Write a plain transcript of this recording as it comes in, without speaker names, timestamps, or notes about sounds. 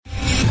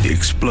the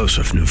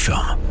explosive new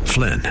film,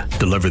 Flynn,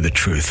 Deliver the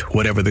Truth,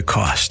 Whatever the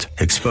Cost,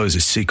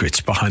 exposes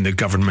secrets behind the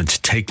government's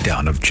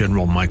takedown of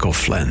General Michael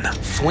Flynn.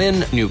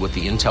 Flynn knew what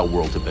the intel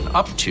world had been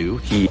up to.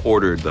 He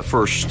ordered the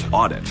first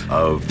audit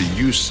of the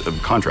use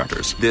of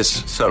contractors.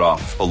 This set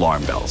off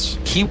alarm bells.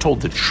 He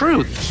told the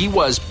truth. He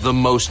was the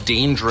most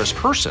dangerous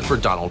person for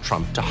Donald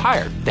Trump to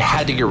hire. They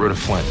had to get rid of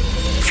Flynn.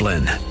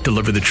 Flynn,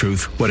 Deliver the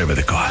Truth, Whatever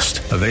the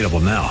Cost. Available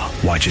now.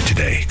 Watch it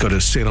today. Go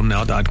to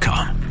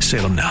salemnow.com.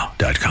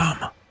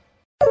 salemnow.com.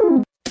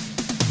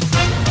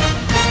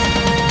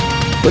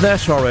 With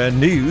SRN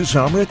News,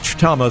 I'm Rich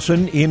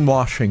Thomason in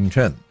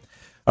Washington.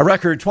 A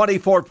record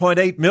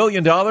 $24.8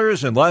 million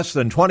in less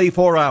than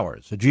 24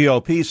 hours. The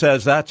GOP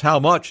says that's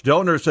how much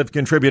donors have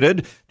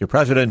contributed to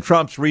President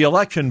Trump's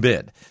re-election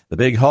bid. The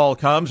big haul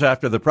comes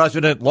after the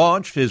president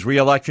launched his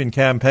re-election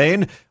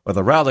campaign with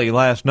a rally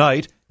last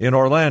night in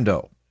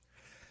Orlando.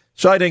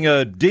 Citing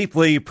a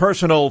deeply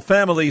personal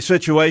family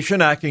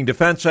situation, Acting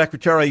Defense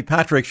Secretary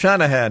Patrick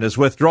Shanahan is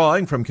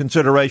withdrawing from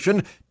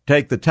consideration to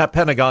take the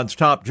Pentagon's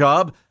top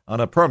job on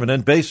a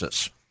permanent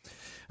basis.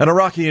 An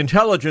Iraqi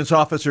intelligence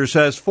officer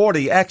says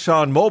 40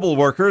 ExxonMobil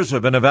workers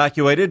have been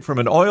evacuated from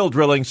an oil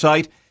drilling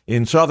site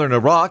in southern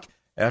Iraq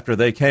after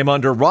they came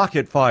under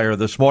rocket fire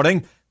this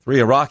morning. 3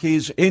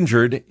 Iraqis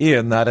injured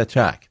in that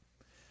attack.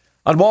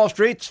 On Wall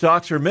Street,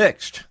 stocks are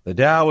mixed. The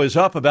Dow is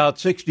up about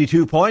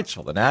 62 points,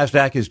 while the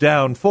Nasdaq is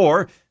down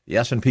 4. The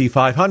S&P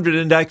 500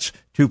 index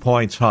 2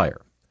 points higher.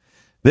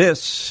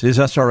 This is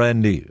SRN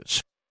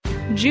News.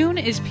 June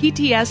is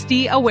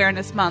PTSD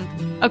Awareness Month.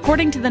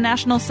 According to the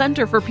National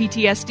Center for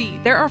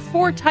PTSD, there are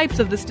 4 types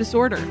of this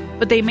disorder,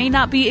 but they may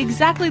not be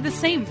exactly the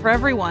same for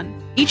everyone.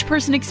 Each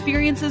person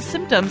experiences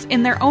symptoms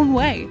in their own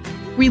way.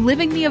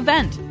 Reliving the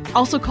event,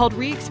 also called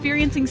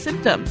re-experiencing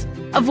symptoms,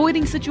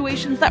 avoiding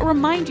situations that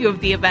remind you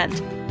of the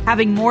event,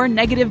 having more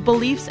negative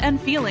beliefs and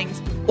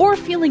feelings, or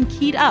feeling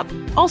keyed up,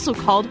 also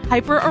called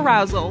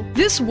hyperarousal.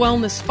 This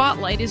Wellness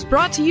Spotlight is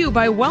brought to you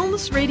by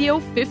Wellness Radio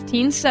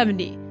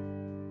 1570.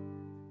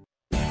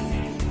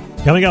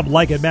 Coming up,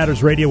 Like It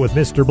Matters Radio with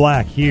Mr.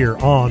 Black here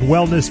on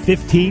Wellness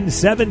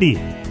 1570.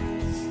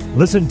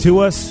 Listen to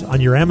us on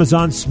your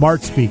Amazon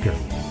smart speaker.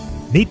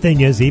 Neat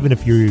thing is, even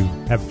if you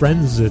have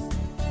friends that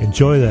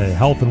enjoy the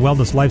health and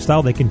wellness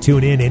lifestyle, they can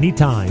tune in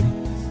anytime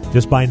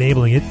just by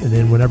enabling it. And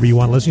then whenever you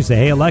want to listen, you say,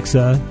 hey,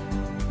 Alexa,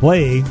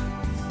 play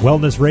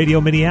Wellness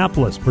Radio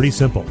Minneapolis. Pretty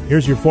simple.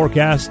 Here's your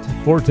forecast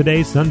for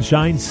today.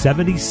 Sunshine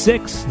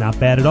 76. Not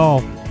bad at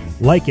all.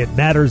 Like It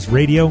Matters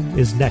Radio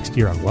is next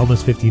year on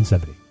Wellness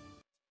 1570.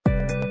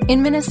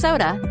 In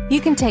Minnesota,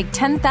 you can take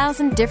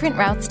 10,000 different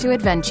routes to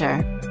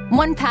adventure.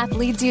 One path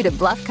leads you to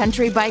bluff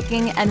country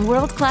biking and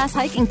world-class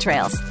hiking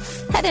trails.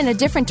 Head in a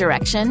different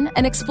direction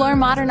and explore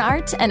modern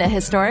art and a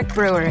historic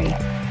brewery.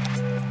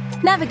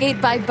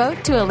 Navigate by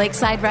boat to a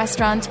lakeside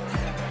restaurant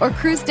or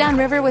cruise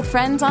downriver with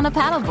friends on a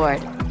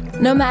paddleboard.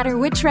 No matter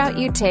which route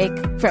you take,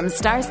 from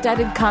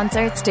star-studded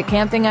concerts to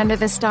camping under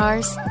the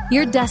stars,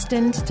 you're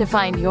destined to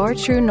find your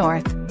true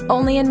north.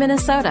 Only in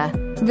Minnesota.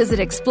 Visit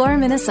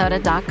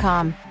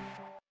exploreminnesota.com.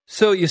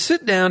 So you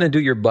sit down and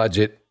do your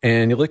budget,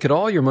 and you look at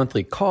all your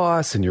monthly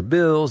costs and your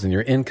bills and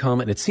your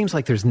income, and it seems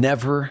like there's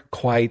never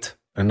quite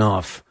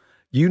enough.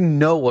 You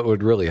know what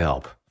would really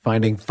help?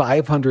 Finding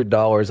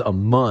 $500 a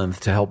month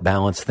to help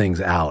balance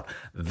things out.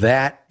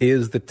 That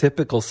is the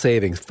typical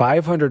savings,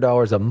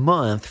 $500 a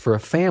month for a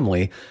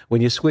family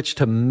when you switch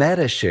to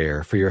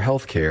Medi-Share for your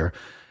health care.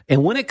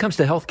 And when it comes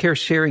to healthcare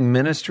sharing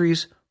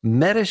ministries,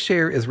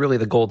 Medi-Share is really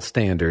the gold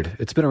standard.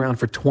 It's been around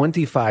for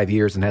 25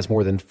 years and has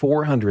more than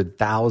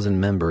 400,000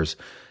 members.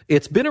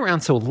 It's been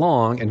around so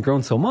long and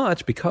grown so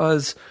much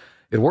because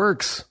it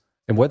works.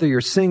 And whether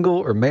you're single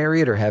or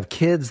married or have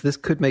kids, this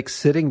could make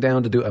sitting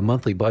down to do a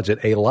monthly budget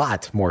a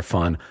lot more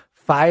fun.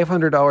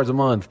 $500 a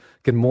month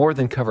can more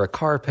than cover a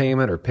car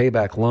payment or pay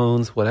back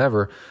loans,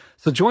 whatever.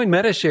 So join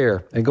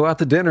Medi-Share and go out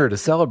to dinner to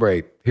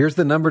celebrate. Here's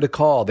the number to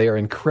call. They are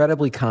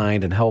incredibly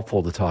kind and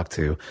helpful to talk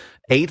to.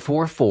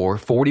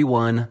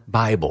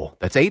 844-41-BIBLE.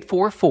 That's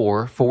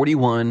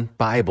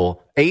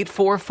 844-41-BIBLE.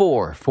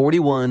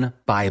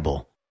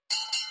 844-41-BIBLE.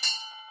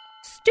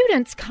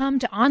 Students come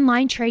to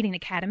Online Trading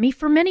Academy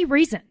for many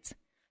reasons.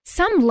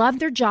 Some love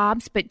their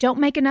jobs but don't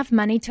make enough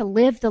money to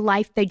live the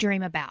life they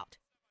dream about.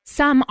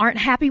 Some aren't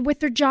happy with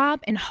their job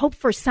and hope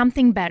for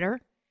something better.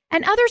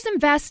 And others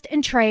invest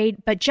and trade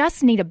but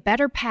just need a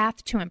better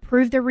path to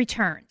improve their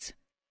returns.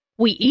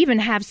 We even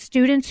have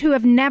students who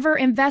have never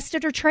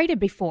invested or traded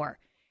before,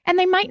 and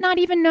they might not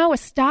even know a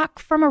stock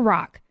from a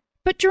rock,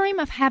 but dream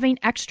of having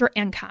extra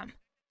income.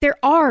 There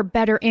are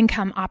better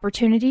income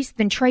opportunities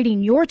than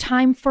trading your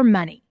time for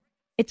money.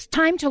 It's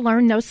time to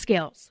learn those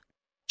skills.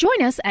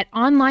 Join us at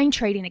Online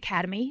Trading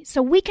Academy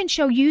so we can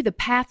show you the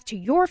path to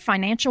your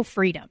financial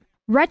freedom.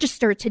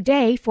 Register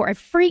today for a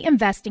free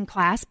investing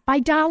class by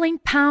dialing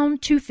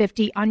pound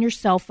 250 on your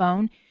cell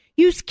phone.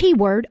 Use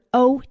keyword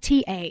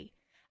OTA.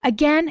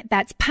 Again,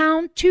 that's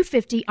pound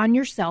 250 on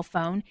your cell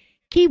phone,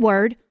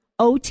 keyword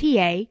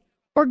OTA,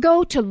 or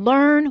go to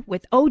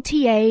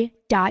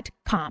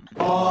learnwithota.com.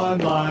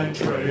 Online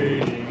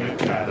Trading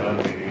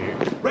Academy.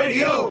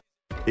 Radio.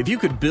 If you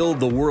could build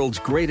the world's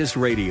greatest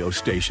radio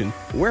station,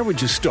 where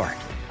would you start?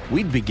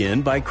 We'd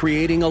begin by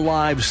creating a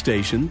live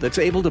station that's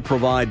able to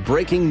provide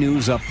breaking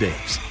news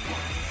updates.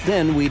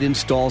 Then we'd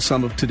install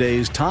some of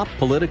today's top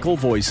political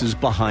voices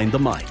behind the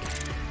mic.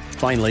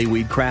 Finally,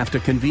 we'd craft a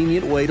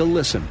convenient way to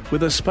listen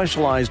with a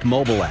specialized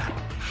mobile app.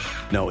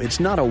 No, it's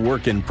not a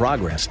work in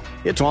progress.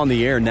 It's on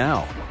the air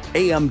now.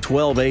 AM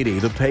 1280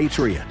 The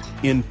Patriot.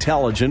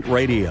 Intelligent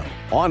radio.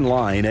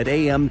 Online at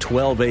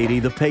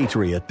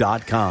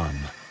am1280thepatriot.com.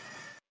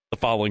 The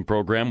following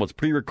program was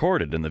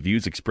pre-recorded, and the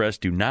views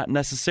expressed do not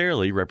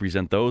necessarily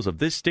represent those of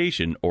this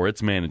station or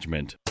its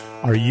management.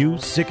 Are you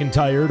sick and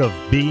tired of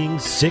being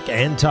sick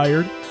and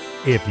tired?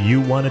 If you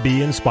want to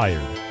be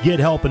inspired, get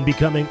help in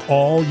becoming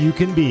all you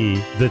can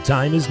be, the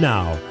time is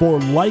now for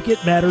Like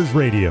It Matters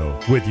Radio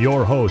with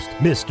your host,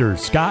 Mr.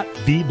 Scott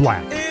V.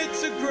 Black.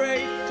 It's a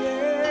great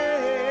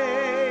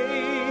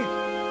day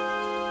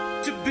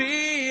to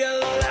be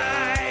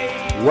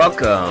alive.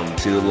 Welcome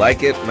to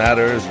Like It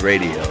Matters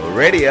Radio.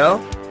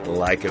 Radio,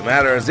 like it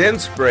matters,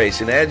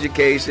 inspiration,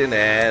 education,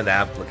 and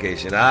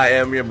application. I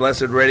am your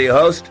blessed radio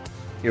host,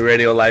 your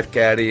radio life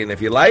caddy, and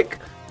if you like,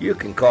 you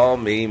can call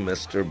me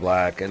Mr.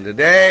 Black. And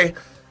today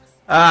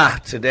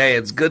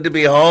it's good to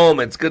be home.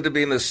 It's good to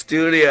be in the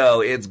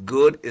studio. It's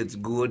good.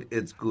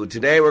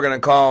 Today we're going to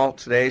call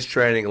today's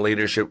training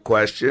leadership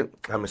training.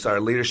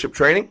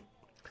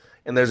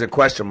 And there's a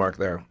question mark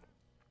there.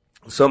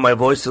 So my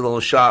voice is a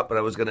little shot, but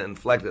I was going to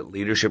inflect it,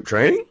 leadership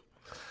training.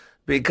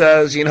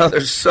 Because,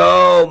 there's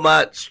so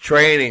much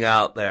training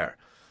out there.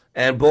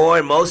 And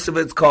boy, most of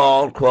it's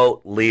called,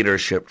 quote,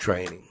 leadership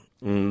training.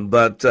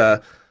 But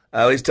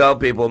I always tell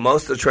people,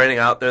 most of the training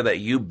out there that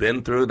you've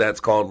been through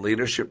that's called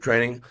leadership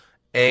training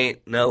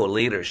ain't no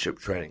leadership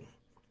training.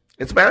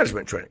 It's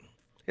management training.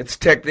 It's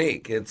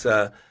technique. It's,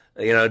 do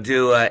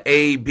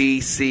A,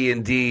 B, C,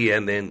 and D,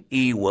 and then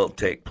E will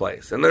take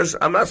place. And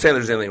I'm not saying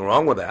there's anything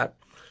wrong with that.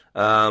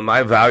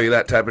 I value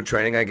that type of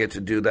training. I get to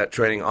do that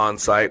training on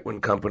site when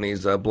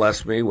companies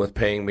bless me with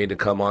paying me to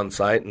come on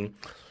site and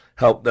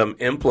help them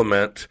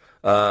implement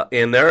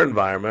in their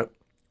environment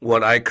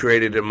what I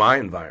created in my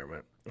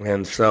environment.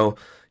 And so,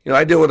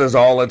 I deal with this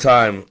all the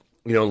time,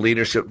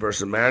 leadership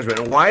versus management.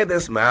 And why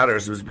this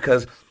matters is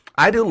because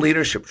I do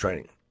leadership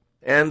training.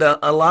 And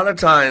a lot of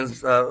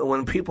times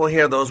when people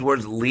hear those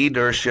words,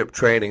 leadership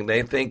training,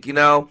 they think, if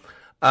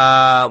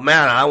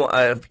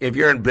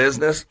you're in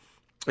business,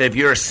 if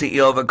you're a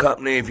CEO of a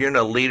company, if you're in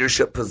a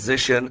leadership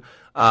position,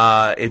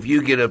 if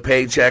you get a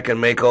paycheck and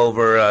make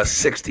over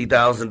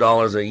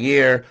 $60,000 a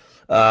year,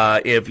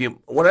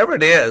 whatever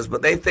it is,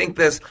 but they think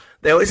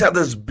they always have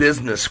this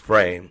business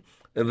frame,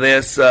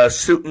 this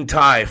suit and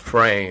tie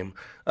frame,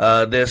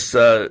 this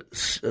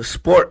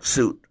sport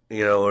suit,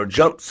 or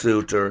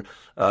jumpsuit, or,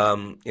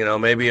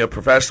 maybe a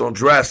professional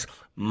dress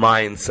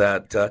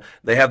mindset.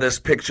 They have this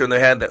picture in their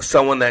head that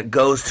someone that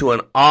goes to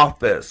an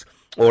office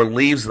or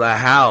leaves the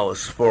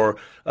house for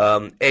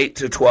 8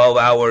 to 12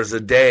 hours a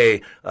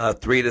day,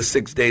 3 to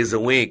 6 days a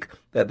week,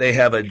 that they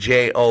have a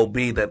job,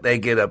 that they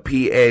get a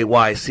paycheck.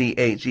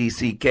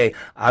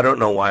 I don't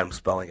know why I'm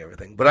spelling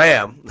everything, but I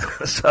am.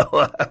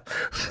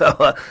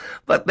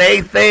 But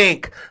they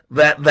think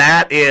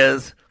that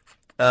is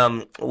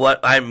what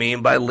I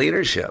mean by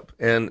leadership,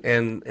 and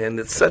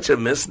it's such a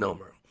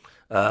misnomer.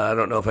 I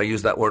don't know if I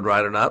used that word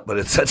right or not, but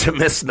it's such a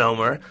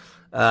misnomer.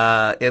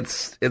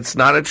 It's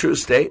not a true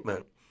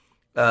statement.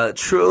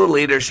 True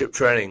leadership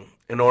training,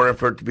 in order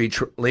for it to be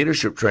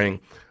leadership training,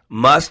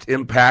 must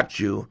impact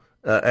you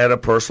at a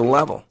personal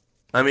level.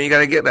 I mean, you got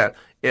to get that.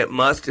 It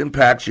must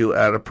impact you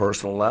at a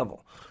personal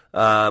level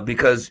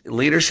because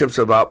leadership's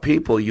about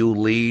people. You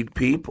lead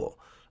people.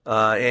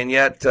 And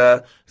yet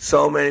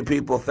so many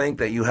people think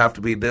that you have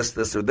to be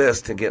this, or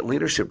this to get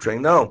leadership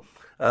training. No,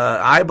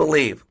 I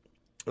believe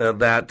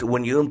that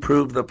when you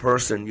improve the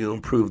person, you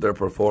improve their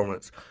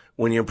performance.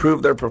 When you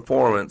improve their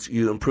performance,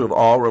 you improve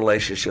all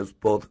relationships,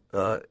 both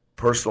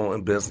personal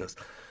and business.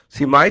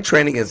 See, my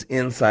training is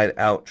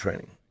inside-out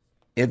training.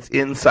 It's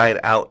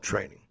inside-out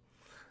training.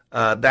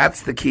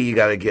 That's the key you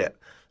got to get,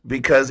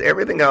 because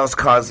everything else,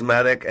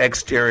 cosmetic,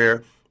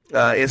 exterior,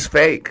 is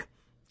fake.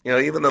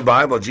 Even the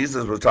Bible,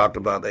 Jesus was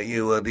talking about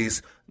that.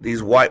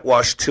 These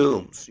whitewashed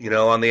tombs.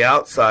 On the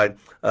outside,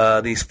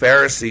 these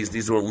Pharisees,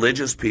 these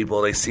religious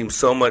people, they seem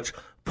so much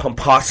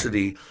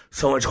pomposity,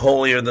 so much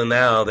holier than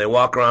thou. They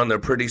walk around in their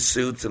pretty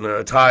suits and their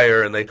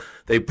attire, and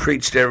they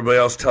preach to everybody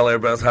else, tell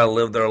everybody else how to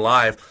live their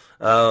life.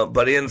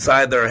 But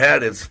inside their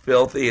head, it's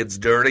filthy, it's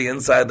dirty.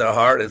 Inside their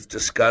heart, it's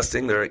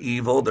disgusting. They're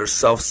evil. They're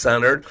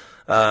self-centered.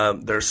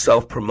 They're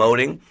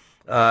self-promoting.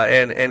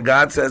 And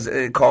God says,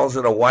 it calls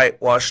it a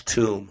whitewashed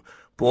tomb.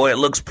 Boy, it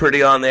looks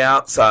pretty on the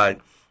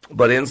outside,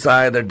 but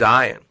inside they're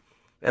dying.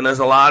 And there's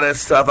a lot of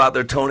stuff out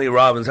there. Tony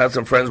Robbins, had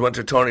some friends went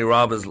to Tony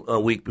Robbins a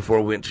week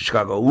before we went to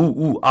Chicago.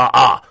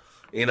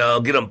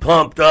 Get them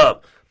pumped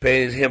up.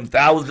 Pay him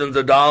thousands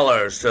of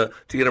dollars to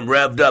get him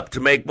revved up, to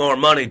make more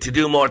money, to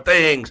do more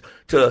things,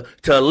 to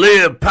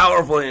live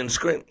powerfully and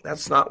scream.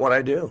 That's not what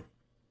I do.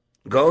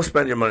 Go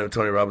spend your money with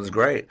Tony Robbins,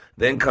 great.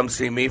 Then come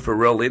see me for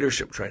real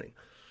leadership training.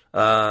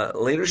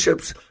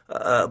 Leadership's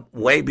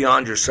way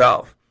beyond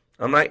yourself.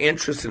 I'm not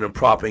interested in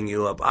propping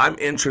you up. I'm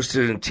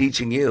interested in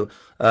teaching you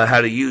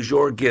how to use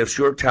your gifts,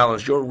 your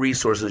talents, your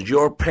resources,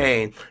 your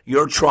pain,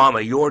 your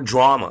trauma, your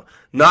drama,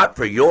 not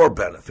for your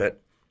benefit,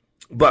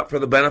 but for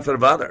the benefit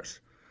of others.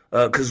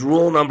 Because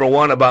rule number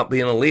one about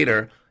being a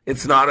leader,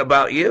 it's not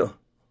about you.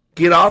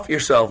 Get off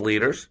yourself,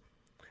 leaders.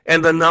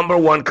 And the number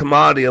one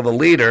commodity of a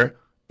leader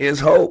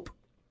is hope.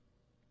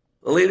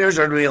 Leaders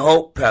are to be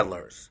hope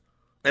peddlers.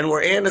 And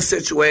we're in a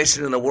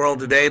situation in the world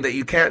today that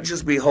you can't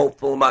just be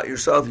hopeful about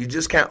yourself. You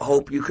just can't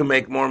hope you can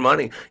make more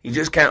money. You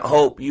just can't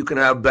hope you can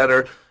have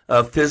better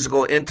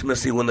physical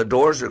intimacy when the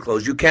doors are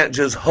closed. You can't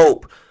just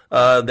hope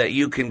that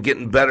you can get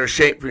in better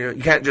shape. You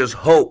can't just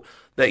hope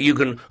that you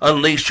can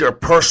unleash your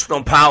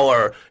personal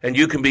power and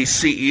you can be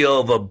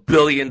CEO of $1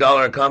 billion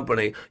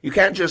company. You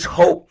can't just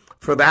hope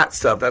for that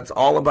stuff. That's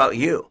all about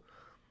you.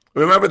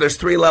 Remember, there's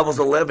 3 levels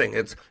of living.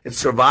 It's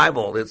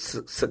survival, it's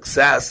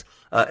success,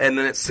 and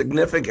then it's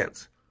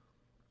significance.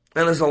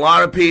 And there's a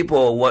lot of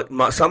people,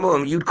 some of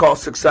them you'd call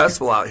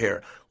successful out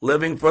here,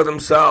 living for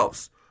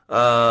themselves.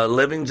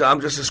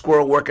 I'm just a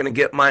squirrel working to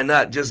get my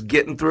nut, just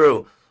getting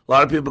through. A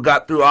lot of people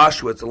got through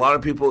Auschwitz. A lot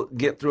of people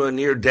get through a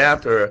near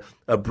death or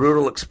a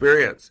brutal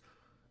experience.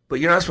 But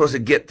you're not supposed to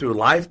get through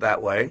life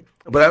that way.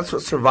 But that's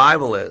what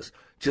survival is.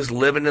 Just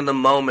living in the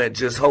moment,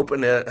 just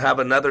hoping to have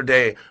another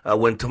day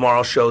when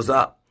tomorrow shows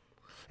up.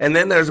 And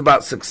then there's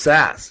about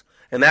success.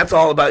 And that's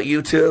all about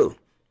you too.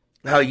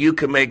 How you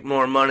can make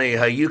more money,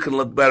 how you can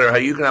look better, how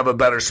you can have a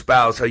better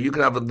spouse, how you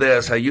can have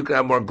this, how you can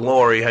have more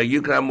glory, how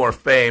you can have more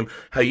fame,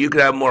 how you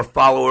can have more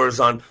followers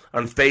on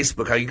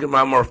Facebook, how you can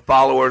have more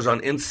followers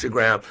on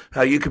Instagram,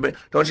 how you can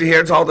don't you hear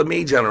it's all the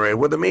me generated?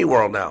 We're the me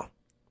world now.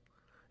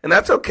 And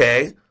that's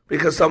okay,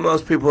 because some of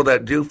those people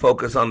that do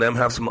focus on them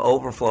have some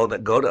overflow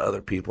that go to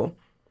other people.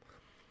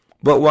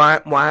 But why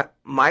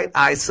might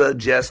I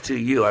suggest to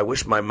you, I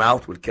wish my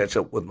mouth would catch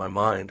up with my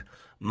mind,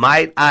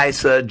 might I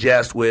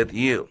suggest with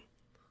you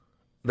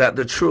that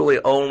the truly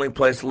only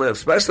place to live,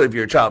 especially if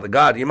you're a child of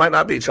God, you might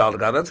not be a child of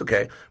God, that's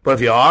okay. But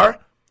if you are,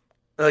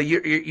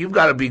 you've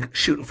got to be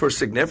shooting for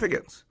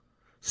significance.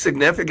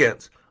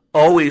 Significance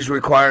always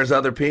requires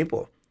other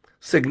people.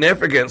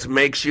 Significance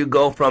makes you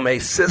go from a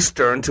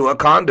cistern to a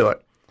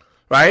conduit,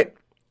 right?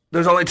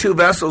 There's only 2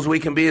 vessels we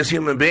can be as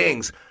human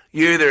beings.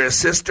 You're either a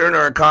cistern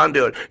or a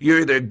conduit.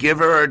 You're either a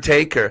giver or a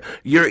taker.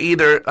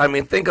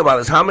 Think about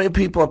this. How many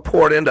people have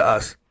poured into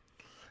us?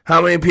 How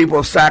many people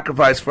have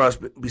sacrificed for us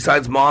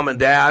besides mom and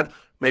dad,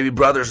 maybe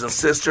brothers and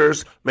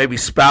sisters, maybe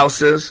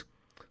spouses?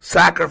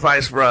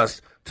 Sacrifice for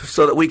us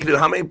so that we can do.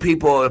 How many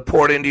people have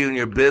poured into you in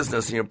your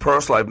business, in your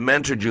personal life,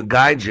 mentored you,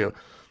 guided you?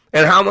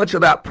 And how much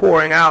of that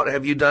pouring out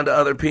have you done to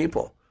other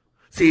people?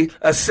 See,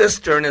 a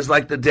cistern is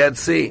like the Dead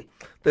Sea.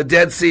 The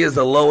Dead Sea is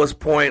the lowest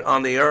point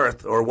on the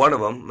earth, or one of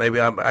them. Maybe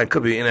I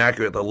could be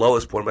inaccurate, the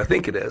lowest point, but I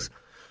think it is.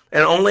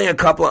 And only a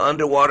couple of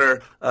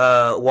underwater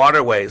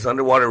waterways,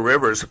 underwater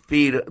rivers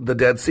feed the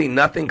Dead Sea.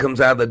 Nothing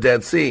comes out of the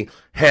Dead Sea.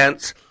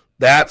 Hence,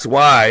 that's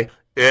why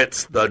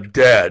it's the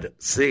Dead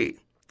Sea.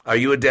 Are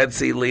you a Dead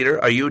Sea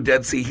leader? Are you a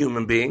Dead Sea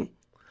human being?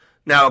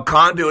 Now, a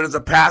conduit is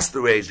a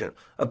pass-through agent.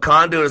 A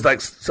conduit is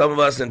like some of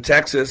us in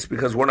Texas,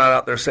 because we're not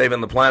out there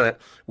saving the planet.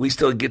 We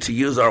still get to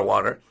use our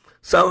water.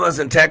 Some of us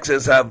in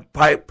Texas have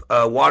pipe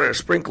water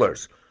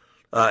sprinklers.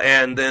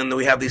 And then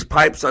we have these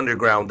pipes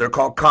underground. They're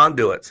called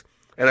conduits.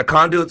 And a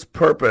conduit's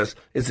purpose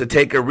is to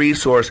take a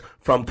resource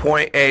from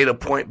point A to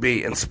point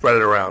B and spread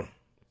it around.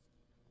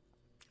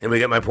 Anybody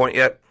get my point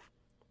yet?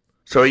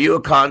 So are you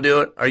a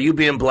conduit? Are you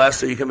being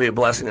blessed so you can be a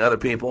blessing to other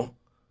people?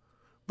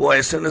 Boy,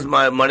 as soon as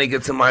my money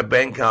gets in my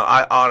bank account,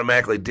 I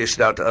automatically dish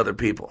it out to other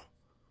people.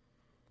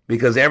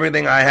 Because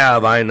everything I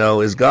have, I know,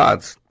 is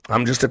God's.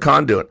 I'm just a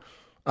conduit.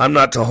 I'm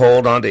not to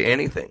hold on to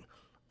anything.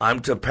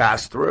 I'm to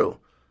pass through.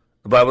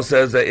 The Bible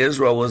says that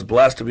Israel was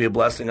blessed to be a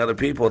blessing to other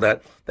people,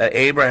 that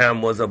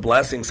Abraham was a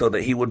blessing so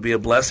that he would be a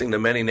blessing to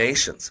many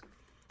nations.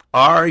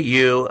 Are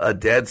you a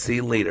Dead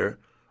Sea leader,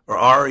 or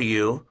are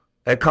you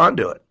a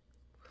conduit?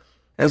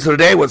 And so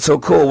today, what's so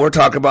cool, we're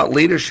talking about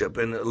leadership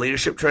and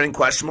leadership training, ?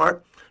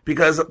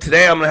 Because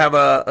today I'm going to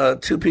have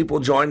 2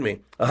 people join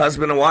me, a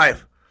husband and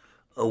wife.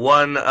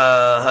 One,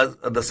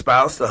 the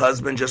spouse, the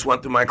husband just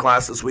went through my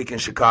class this week in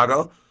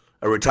Chicago,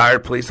 a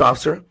retired police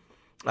officer.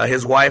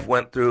 His wife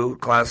went through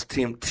class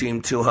Team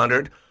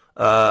 200.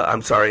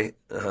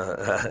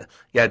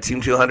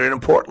 Team 200 in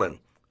Portland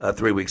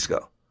 3 weeks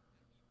ago.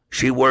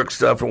 She works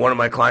for one of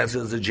my clients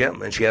as a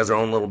gym, and she has her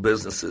own little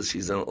businesses.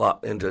 She's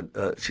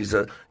she's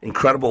an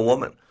incredible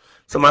woman.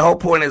 So my whole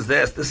point is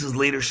this is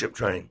leadership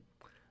training.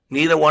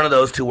 Neither one of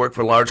those 2 work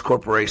for large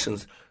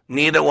corporations.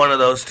 Neither one of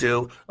those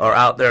 2 are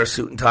out there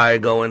suit and tie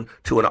going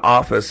to an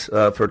office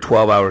for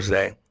 12 hours a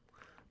day.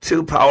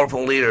 2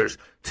 powerful leaders.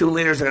 2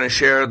 leaders are going to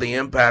share the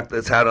impact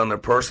that's had on their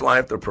personal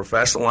life, their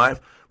professional life,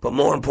 but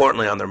more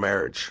importantly on their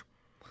marriage.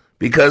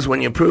 Because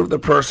when you improve the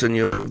person,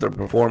 you improve their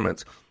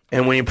performance.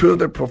 And when you improve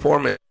their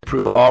performance, you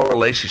improve all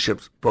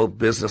relationships, both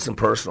business and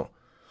personal.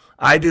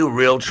 I do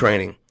real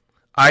training.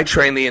 I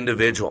train the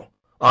individual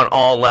on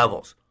all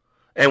levels.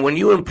 And when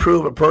you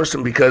improve a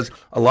person, because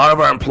a lot of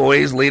our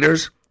employees,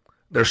 leaders,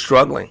 they're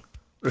struggling.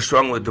 They're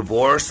struggling with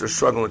divorce. They're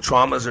struggling with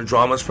traumas and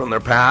dramas from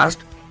their past.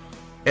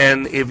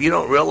 And if you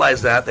don't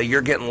realize that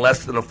you're getting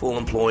less than a full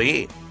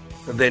employee,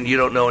 then you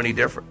don't know any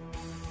different.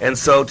 And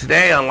so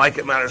today on Like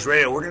It Matters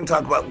Radio, we're going to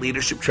talk about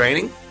leadership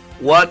training.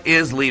 What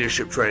is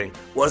leadership training?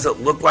 What does it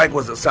look like?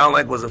 What does it sound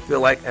like? What does it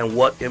feel like? And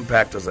what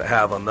impact does it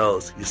have on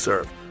those you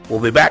serve? We'll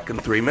be back in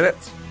 3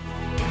 minutes.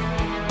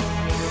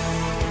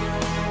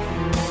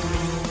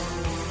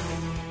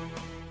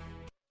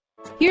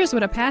 Here's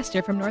what a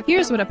pastor from North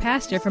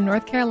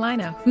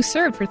Carolina, who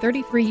served for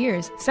 33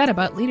 years, said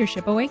about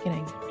Leadership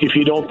Awakening. If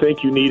you don't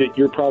think you need it,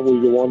 you're probably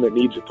the one that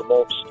needs it the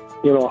most.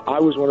 You know, I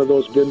was one of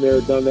those, been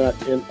there, done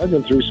that, and I've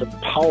been through some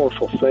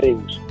powerful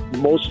things.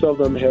 Most of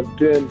them have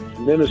been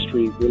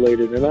ministry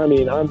related. And I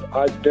mean,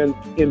 I've been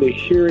in the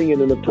hearing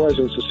and in the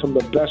presence of some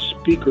of the best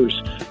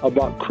speakers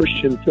about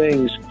Christian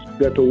things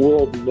that the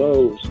world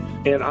knows.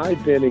 And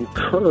I've been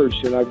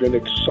encouraged and I've been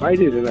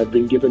excited and I've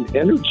been given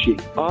energy.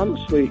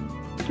 Honestly,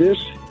 this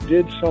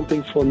did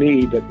something for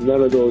me that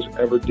none of those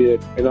ever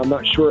did, and I'm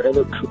not sure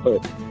ever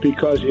could,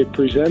 because it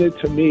presented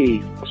to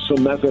me some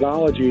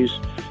methodologies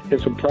and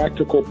some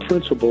practical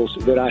principles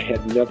that I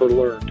had never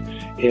learned,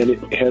 and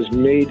it has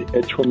made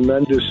a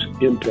tremendous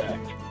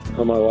impact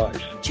on my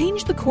life.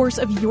 Change the course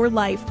of your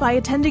life by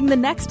attending the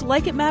next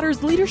Like It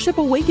Matters Leadership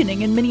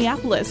Awakening in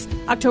Minneapolis,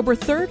 October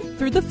 3rd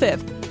through the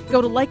 5th.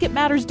 Go to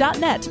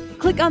likeitmatters.net,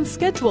 click on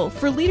Schedule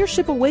for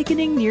Leadership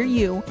Awakening near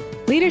you.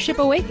 Leadership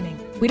Awakening.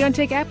 We don't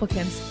take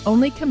applicants,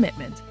 only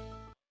commitment.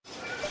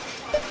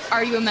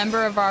 Are you a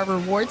member of our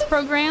rewards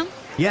program?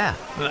 Yeah,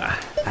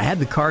 I had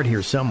the card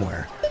here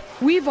somewhere.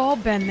 We've all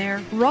been there,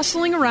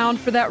 rustling around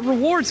for that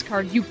rewards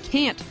card you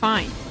can't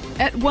find.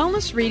 At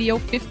Wellness Radio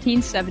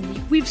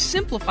 1570, we've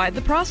simplified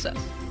the process.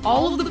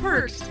 All of the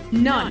perks,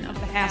 none of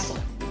the hassle.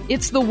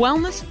 It's the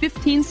Wellness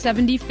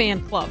 1570 Fan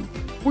Club,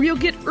 where you'll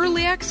get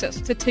early access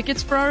to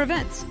tickets for our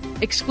events,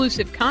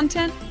 exclusive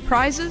content,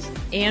 prizes,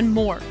 and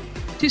more.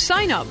 To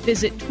sign up,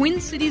 visit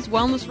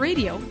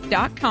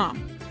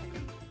TwinCitiesWellnessRadio.com.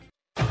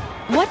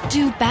 What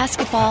do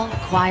basketball,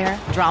 choir,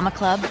 drama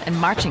club, and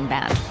marching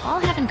band all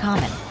have in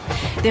common?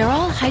 They're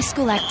all high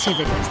school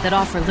activities that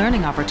offer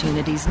learning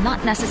opportunities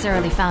not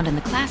necessarily found in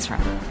the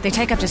classroom. They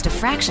take up just a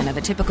fraction of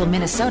a typical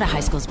Minnesota high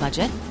school's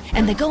budget,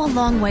 and they go a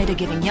long way to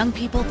giving young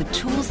people the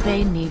tools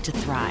they need to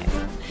thrive.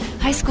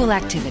 High school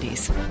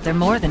activities, they're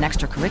more than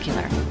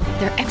extracurricular.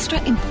 They're extra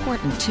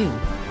important, too.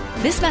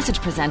 This message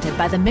presented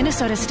by the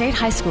Minnesota State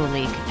High School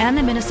League and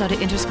the Minnesota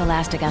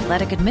Interscholastic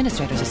Athletic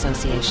Administrators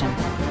Association.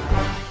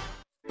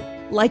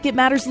 Like It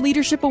Matters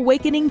Leadership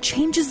Awakening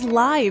changes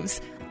lives.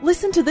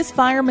 Listen to this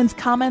fireman's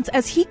comments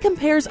as he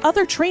compares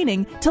other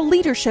training to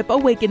Leadership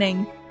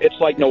Awakening. It's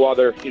like no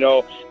other. You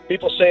know,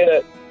 people say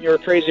that you're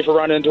crazy for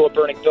running into a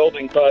burning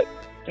building, but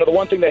you know, the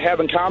one thing they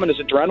have in common is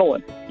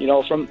adrenaline. You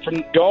know, from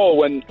go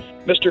when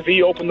Mr.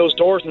 V opened those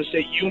doors and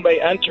said, "You may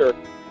enter,"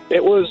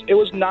 it was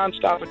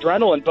nonstop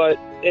adrenaline, but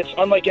it's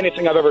unlike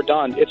anything I've ever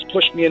done. It's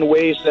pushed me in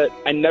ways that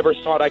I never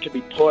thought I could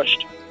be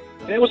pushed.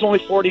 And it was only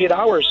 48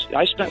 hours.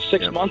 I spent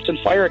 6 months in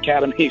fire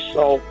academy,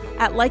 so...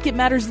 At Like It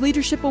Matters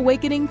Leadership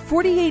Awakening,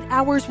 48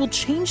 hours will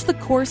change the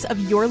course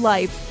of your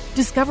life.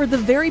 Discover the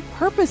very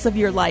purpose of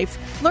your life,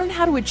 learn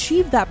how to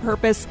achieve that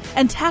purpose,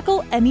 and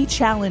tackle any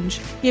challenge.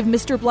 Give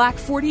Mr. Black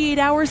 48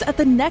 hours at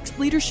the next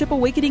Leadership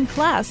Awakening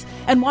class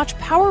and watch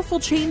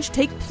powerful change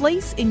take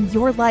place in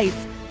your life.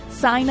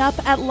 Sign up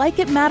at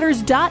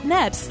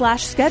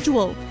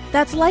likeitmatters.net/schedule.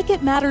 That's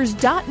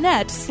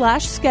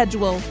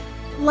likeitmatters.net/schedule.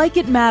 Like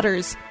It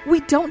Matters. We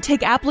don't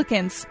take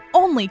applicants,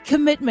 only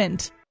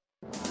commitment.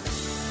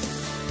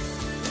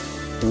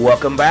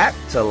 Welcome back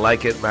to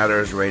Like It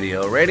Matters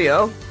Radio.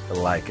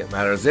 Like It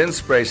Matters,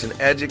 inspiration,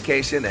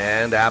 education,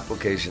 and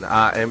application.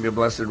 I am your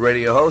blessed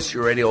radio host,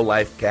 your radio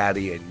life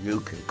caddy, and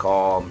you can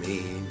call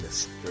me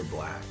Mr.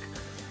 Black.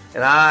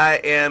 And I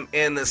am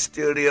in the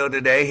studio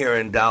today here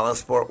in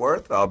Dallas, Fort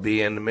Worth. I'll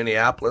be in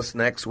Minneapolis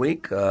next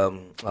week.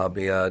 I'll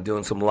be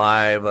doing some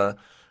live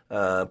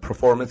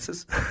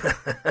performances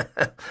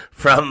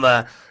from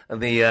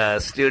the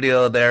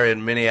studio there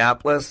in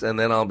Minneapolis, and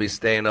then I'll be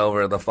staying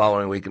over the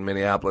following week in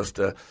Minneapolis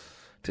to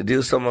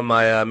do some of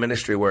my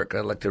ministry work.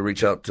 I'd like to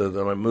reach out to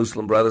my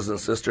Muslim brothers and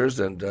sisters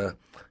and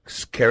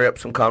carry up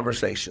some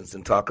conversations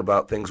and talk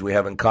about things we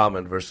have in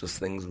common versus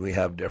things we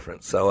have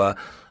different. So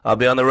I'll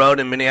be on the road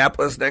in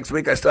Minneapolis next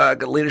week. I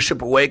start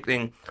Leadership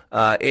Awakening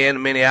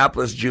in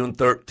Minneapolis June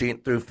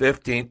 13th through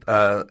 15th.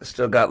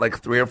 Still got like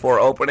 3 or 4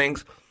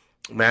 openings.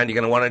 Man, you're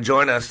going to want to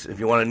join us. If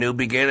you want a new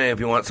beginning, if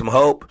you want some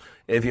hope,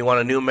 if you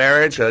want a new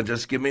marriage,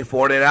 just give me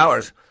 48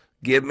 hours.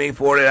 Give me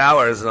 48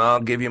 hours, and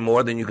I'll give you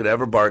more than you could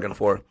ever bargain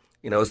for.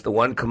 You know, it's the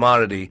one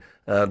commodity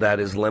that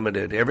is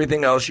limited.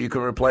 Everything else you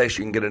can replace.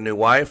 You can get a new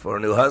wife or a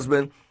new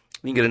husband.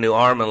 You can get a new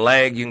arm and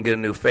leg. You can get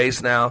a new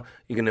face now.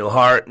 You can get a new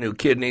heart, new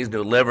kidneys,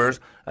 new livers.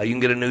 You can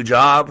get a new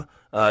job.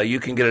 You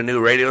can get a new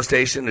radio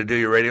station to do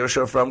your radio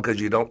show from because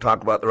you don't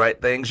talk about the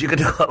right things. You can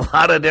do a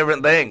lot of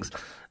different things,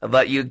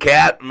 but you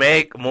can't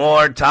make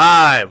more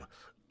time.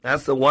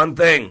 That's the one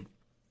thing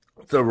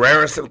It's the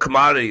rarest of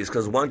commodities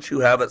because once you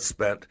have it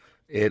spent,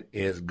 it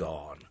is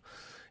gone.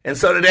 And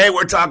so today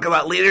we're talking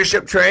about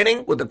leadership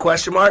training with a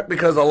question mark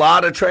because a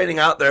lot of training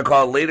out there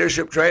called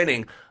leadership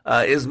training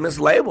is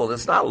mislabeled.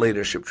 It's not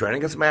leadership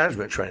training. It's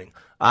management training.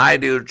 I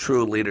do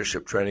true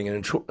leadership training.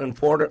 And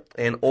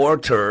in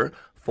order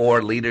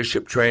for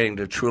leadership training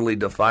to truly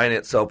define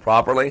itself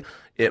properly,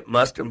 it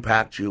must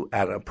impact you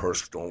at a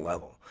personal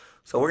level.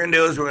 So what we're going to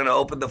do is we're going to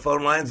open the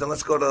phone lines, and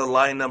let's go to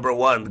line number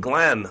 1.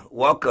 Glenn,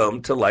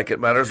 welcome to Like It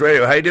Matters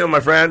Radio. How you doing,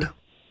 my friend?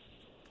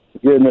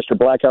 Good, Mr.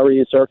 Black. How are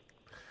you, sir?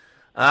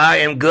 I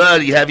am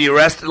good. Have you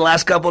rested the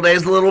last couple of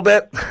days a little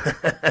bit?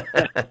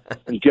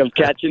 Just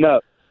catching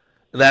up.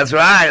 That's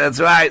right. That's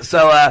right.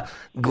 So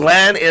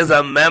Glenn is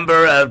a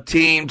member of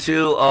Team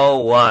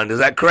 201. Is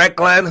that correct,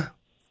 Glenn?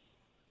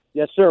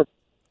 Yes, sir.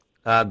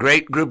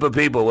 Great group of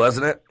people,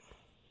 wasn't it?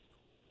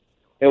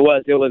 It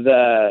was. It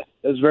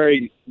was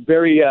very,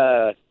 very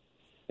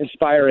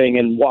inspiring,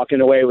 and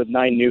walking away with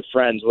 9 new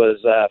friends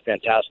was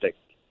fantastic.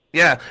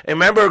 Yeah. And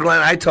remember,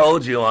 Glenn, I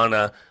told you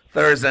on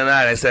Thursday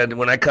night, I said,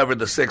 when I covered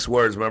the 6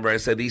 words, remember, I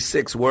said, these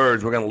 6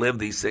 words, we're going to live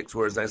these 6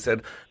 words. And I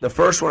said, the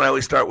first one I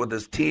always start with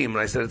this team, and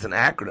I said, it's an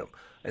acronym.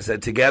 I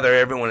said, together,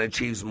 everyone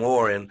achieves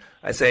more. And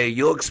I say,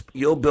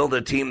 you'll build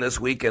a team this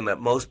weekend that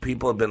most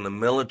people have been in the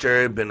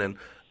military, been in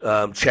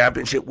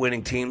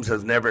championship-winning teams,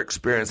 has never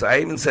experienced.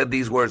 I even said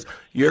these words,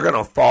 you're going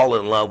to fall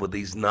in love with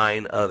these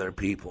 9 other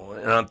people.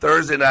 And on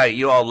Thursday night,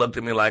 you all looked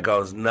at me like I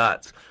was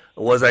nuts.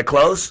 Was I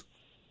close?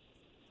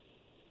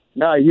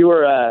 No, you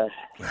were.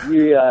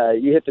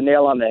 You hit the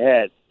nail on the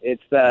head.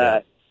 It's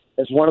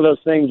one of those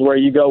things where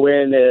you go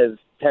in as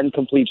 10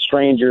 complete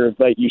strangers,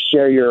 but you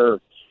share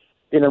your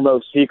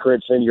innermost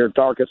secrets and your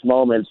darkest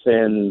moments,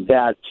 and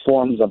that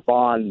forms a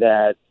bond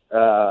that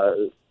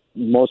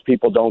most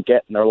people don't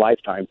get in their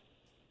lifetime.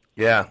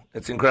 Yeah,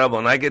 it's incredible,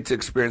 and I get to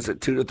experience it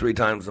 2 to 3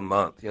 times a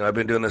month. I've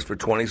been doing this for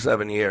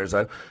 27 years.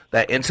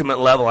 That intimate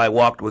level I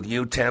walked with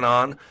you 10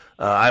 on,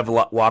 I've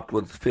walked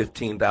with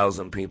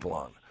 15,000 people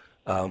on.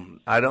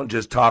 I don't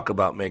just talk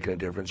about making a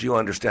difference. You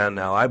understand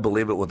now. I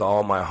believe it with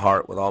all my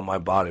heart, with all my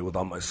body, with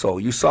all my soul.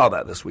 You saw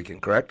that this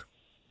weekend, correct?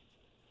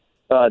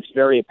 It's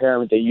very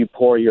apparent that you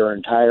pour your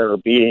entire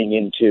being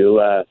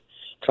into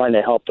trying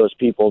to help those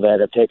people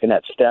that have taken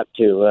that step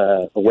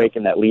to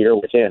awaken that leader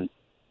within.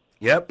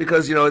 Yep,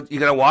 because, you're going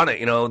to want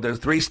it. There's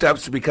 3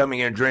 steps to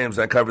becoming your dreams.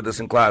 I covered this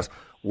in class.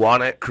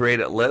 Want it,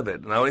 create it, live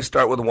it. And I always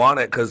start with want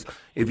it because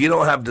if you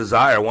don't have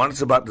desire, want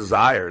it's about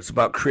desire. It's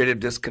about creative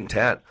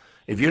discontent.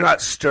 If you're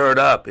not stirred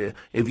up,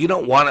 if you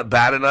don't want it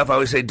bad enough, I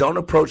always say don't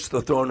approach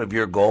the throne of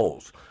your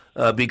goals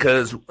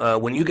because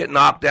when you get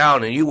knocked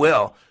down, and you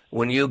will,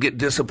 when you get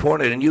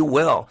disappointed, and you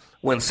will,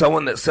 when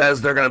someone that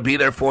says they're going to be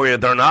there for you,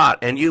 they're not,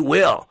 and you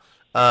will.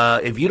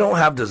 If you don't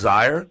have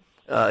desire,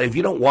 if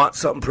you don't want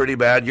something pretty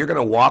bad, you're going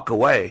to walk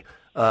away.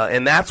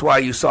 And that's why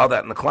you saw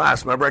that in the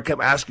class. Remember, I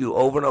kept asking you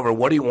over and over,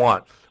 what do you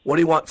want? What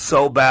do you want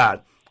so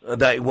bad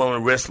that you're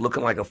willing to risk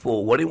looking like a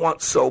fool? What do you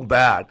want so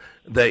bad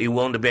that you're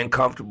willing to be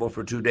uncomfortable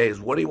for 2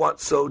 days? What do you want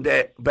so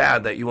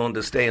bad that you're willing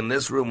to stay in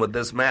this room with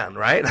this man,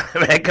 right?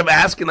 I kept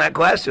asking that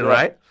question,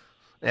 right?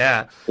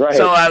 Yeah. Right.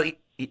 So,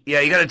 you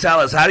got to tell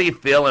us, how do you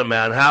feeling,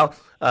 man? How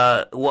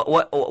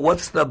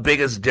what's the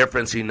biggest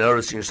difference you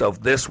noticed in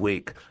yourself this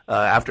week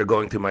after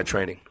going through my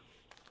training?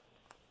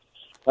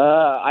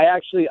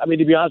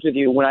 To be honest with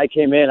you, when I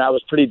came in, I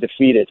was pretty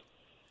defeated.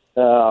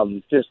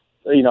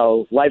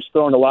 Life's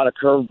thrown a lot of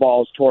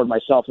curveballs toward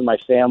myself and my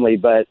family,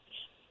 but,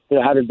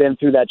 having been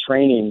through that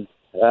training,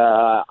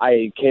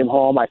 I came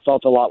home, I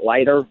felt a lot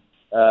lighter.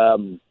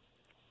 I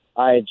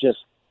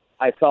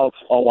felt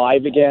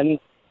alive again.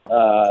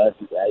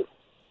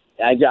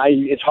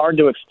 It's hard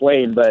to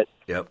explain, but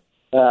yep.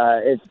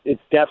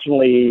 It's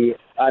definitely,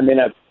 I'm in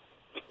a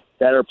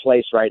better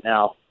place right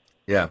now.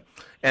 Yeah.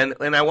 And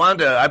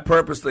I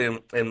purposely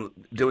am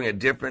doing a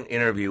different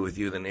interview with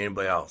you than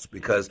anybody else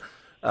because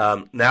now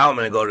I'm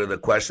going to go to the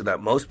question that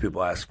most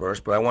people ask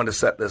first, but I wanted to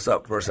set this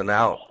up first and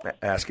now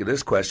ask you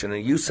this question.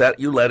 And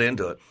you led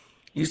into it.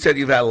 You said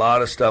you've had a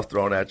lot of stuff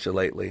thrown at you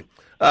lately.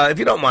 If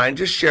you don't mind,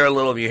 just share a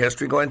little of your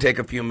history. Go ahead and take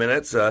a few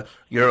minutes.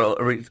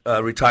 You're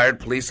a retired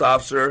police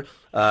officer.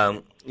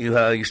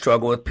 You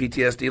struggle with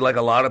PTSD like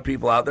a lot of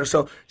people out there.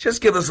 So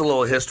just give us a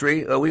little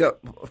history. We got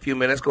a few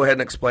minutes. Go ahead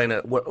and explain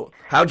it.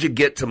 How'd you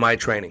get to my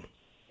training?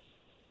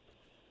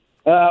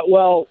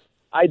 Well,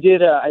 I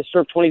did. I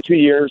served 22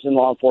 years in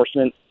law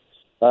enforcement.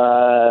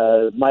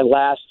 My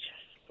last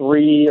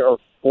 3 or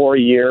 4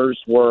 years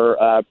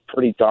were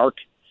pretty dark.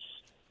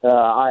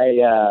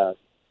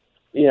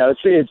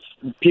 It's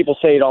people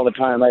say it all the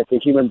time. The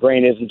human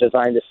brain isn't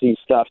designed to see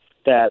stuff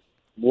that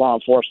law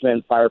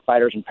enforcement,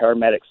 firefighters, and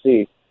paramedics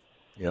see.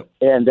 Yep.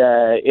 And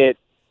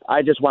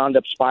I just wound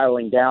up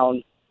spiraling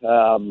down.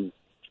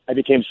 I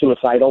became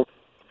suicidal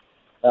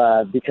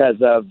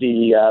because of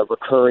the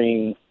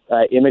recurring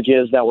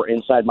images that were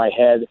inside my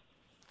head,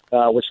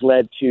 which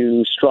led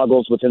to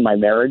struggles within my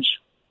marriage.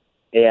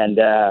 And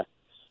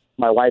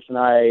my wife and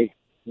I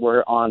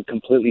were on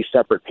completely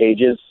separate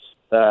pages.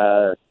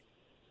 A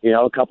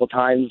couple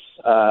times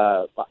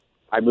I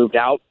moved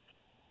out.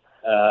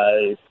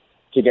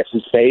 to get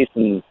some space.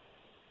 And,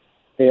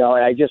 you know,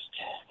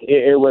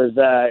 it was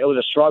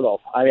a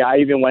struggle. I mean, I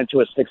even went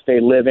to a 6-day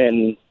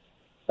live-in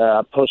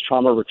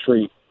post-trauma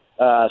retreat,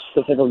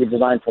 specifically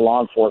designed for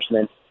law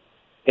enforcement.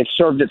 It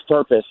served its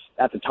purpose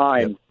at the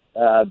time,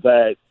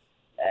 but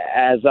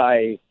as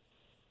I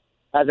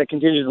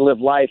continued to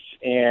live life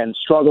and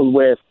struggled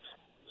with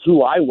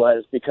who I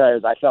was,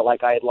 because I felt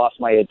like I had lost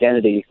my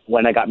identity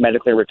when I got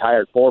medically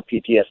retired for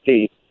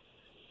PTSD,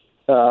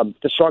 the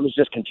struggles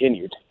just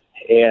continued.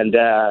 And,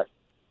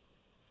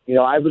 you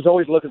know, I was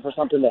always looking for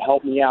something to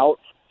help me out,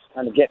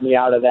 kind of get me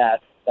out of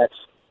that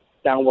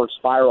downward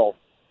spiral.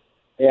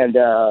 And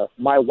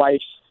my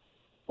wife's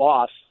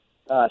boss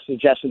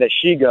suggested that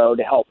she go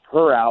to help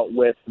her out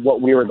with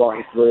what we were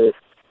going through.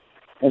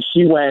 And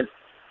she went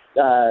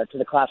to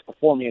the class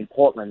before me in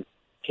Portland,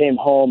 came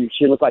home.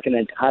 She looked like an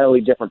entirely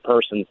different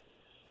person,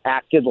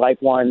 acted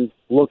like one,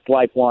 looked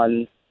like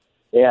one.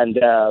 And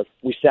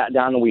we sat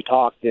down and we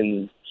talked,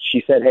 and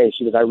she said, hey,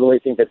 she goes, I really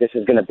think that this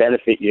is going to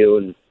benefit you.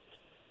 And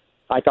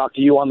I talked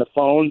to you on the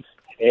phone,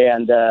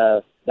 and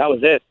that was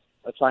it.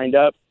 I signed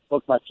up,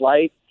 booked my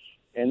flight,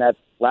 and that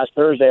last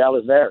Thursday I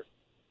was there.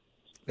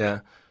 Yeah.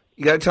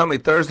 You got to tell me,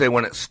 Thursday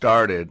when it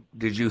started,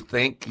 did you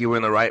think you were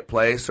in the right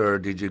place, or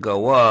did you go,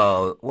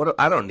 whoa,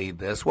 I don't need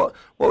this? What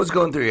was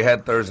going through your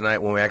head Thursday night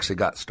when we actually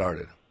got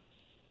started?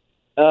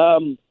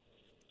 To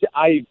be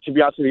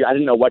honest with you, I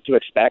didn't know what to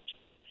expect.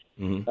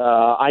 Mm-hmm.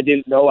 I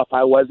didn't know if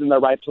I was in the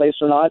right place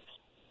or not.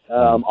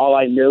 All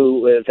I knew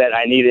was that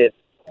I needed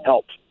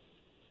help.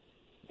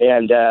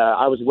 And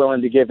I was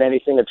willing to give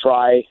anything a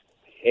try,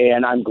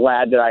 and I'm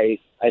glad that I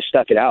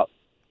stuck it out.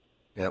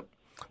 Yep.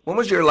 When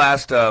was your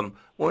last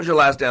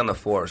day on the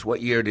force?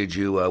 What year did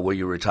you were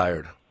you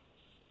retired?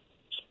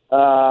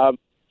 I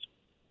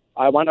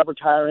wound up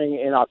retiring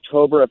in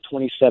October of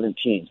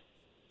 2017.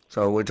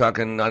 So we're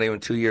talking not even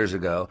 2 years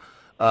ago.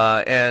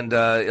 And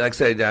like I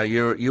said, now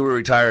you were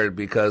retired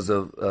because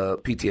of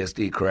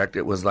PTSD, correct?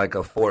 It was like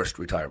a forced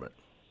retirement.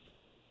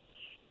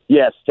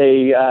 Yes,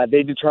 they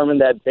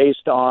determined that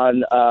based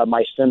on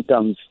my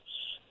symptoms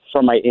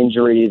from my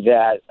injury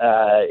that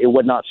it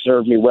would not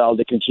serve me well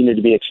to continue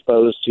to be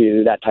exposed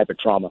to that type of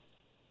trauma.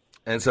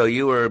 And so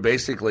you were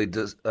basically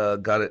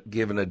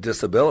given a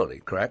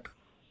disability, correct?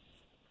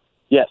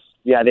 Yes.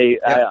 Yeah,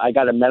 I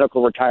got a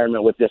medical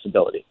retirement with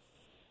disability.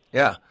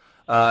 Yeah.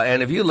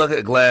 And if you look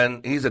at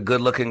Glenn, he's a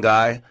good-looking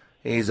guy.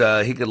 He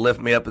could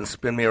lift me up and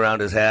spin me around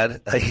his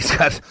head.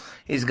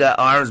 He's got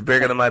arms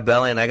bigger than my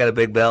belly, and I got a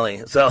big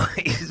belly. So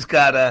he's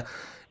got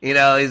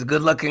he's a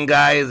good-looking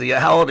guy.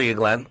 How old are you,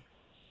 Glenn?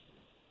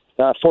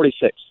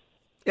 46.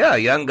 Yeah,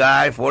 young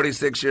guy,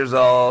 46 years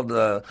old,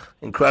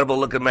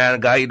 incredible-looking man, a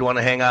guy you'd want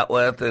to hang out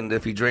with, and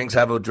if he drinks,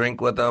 have a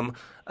drink with him.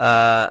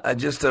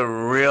 Just a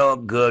real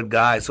good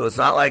guy. So it's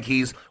not like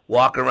he's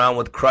walking around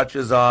with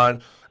crutches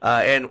on.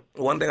 And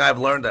one thing I've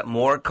learned, that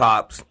more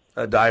cops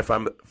die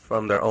from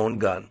their own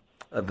gun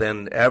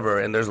than ever.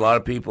 And there's a lot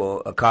of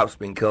people, cops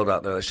being killed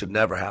out there. That should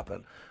never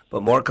happen.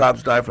 But more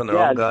cops die from their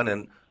own gun.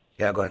 And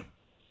yeah, go ahead.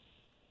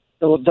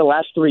 The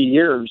last 3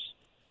 years,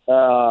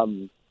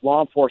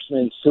 law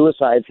enforcement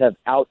suicides have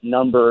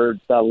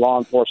outnumbered the law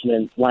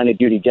enforcement line of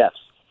duty deaths.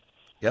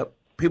 Yep.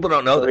 People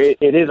don't know this.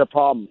 It is a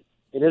problem.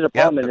 It is a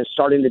problem, and it's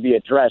starting to be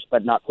addressed,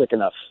 but not quick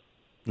enough.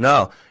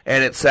 No,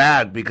 and it's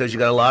sad because you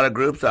got a lot of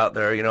groups out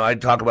there. I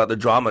talk about the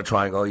drama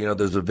triangle.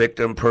 There's a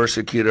victim,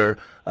 persecutor,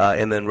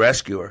 and then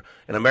rescuer.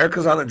 And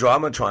America's on the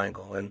drama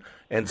triangle.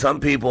 And some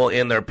people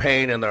in their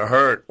pain and their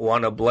hurt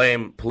want to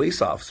blame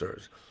police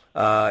officers.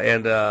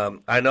 And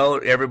I know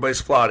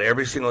everybody's flawed.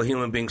 Every single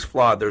human being's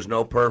flawed. There's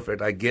no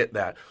perfect. I get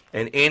that.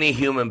 And any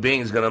human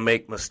being is going to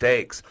make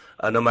mistakes,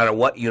 no matter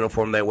what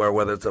uniform they wear,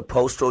 whether it's a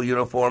postal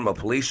uniform, a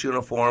police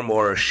uniform,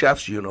 or a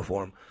chef's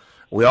uniform.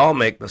 We all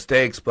make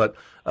mistakes, but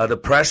the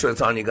pressure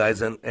that's on you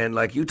guys, and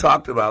like you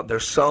talked about,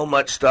 there's so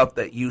much stuff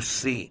that you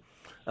see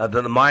that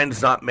the mind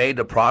is not made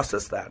to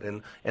process that.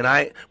 And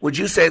would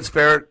you say it's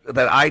fair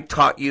that I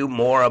taught you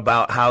more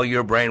about how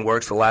your brain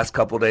works the last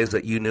couple of days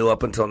that you knew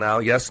up until now?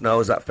 Yes, no,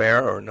 is that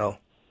fair or no?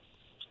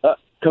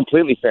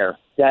 Completely fair.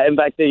 Yeah, in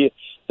fact, the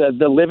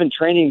live-in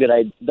training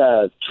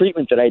the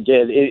treatment that I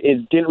did,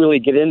 it didn't really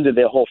get into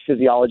the whole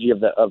physiology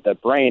of the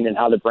brain and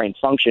how the brain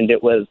functioned.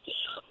 It was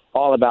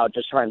all about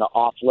just trying to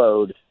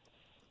offload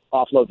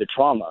the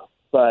trauma.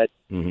 But,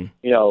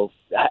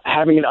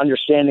 having an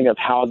understanding of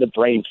how the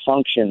brain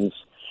functions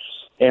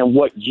and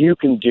what you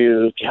can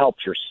do to help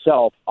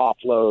yourself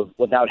offload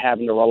without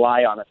having to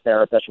rely on a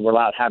therapist,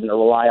 without having to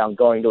rely on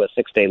going to a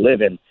 6-day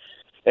live-in,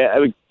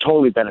 it was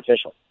totally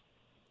beneficial.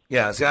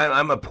 Yeah, see,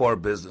 I'm a poor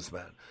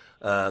businessman.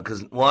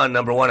 Because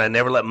number one, I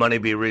never let money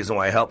be a reason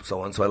why I help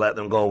someone, so I let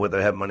them go whether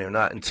they have money or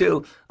not. And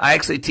two, I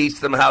actually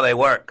teach them how they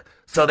work,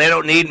 so they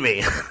don't need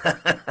me.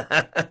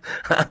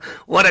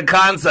 What a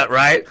concept,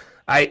 right?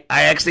 I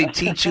actually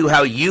teach you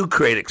how you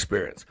create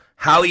experience,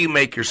 how you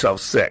make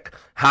yourself sick,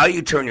 how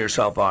you turn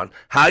yourself on,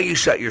 how you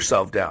shut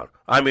yourself down.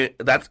 I mean,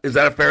 is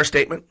that a fair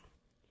statement?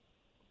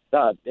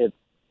 It's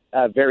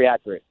very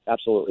accurate.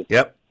 Absolutely.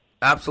 Yep.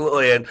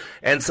 Absolutely.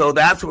 And so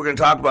that's what we're going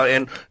to talk about.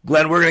 And,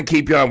 Glenn, we're going to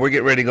keep you on. We're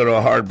getting ready to go to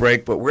a hard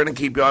break, but we're going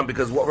to keep you on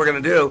because what we're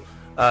going to do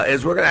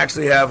is we're going to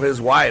actually have his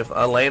wife,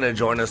 Elena,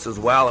 join us as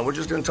well. And we're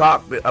just going to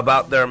talk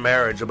about their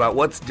marriage, about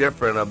what's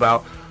different,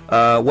 about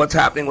what's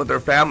happening with their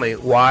family.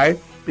 Why?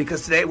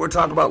 Because today we're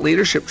talking about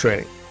leadership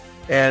training.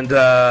 And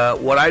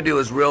what I do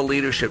is real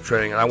leadership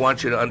training, and I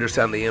want you to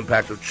understand the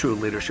impact of true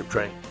leadership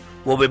training.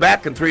 We'll be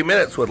back in 3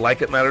 minutes with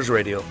Like It Matters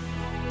Radio.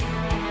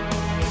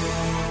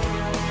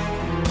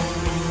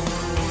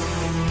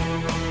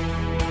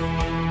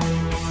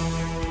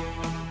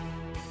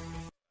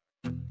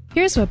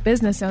 Here's what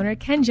business owner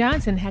Ken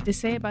Johnson had to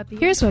say about the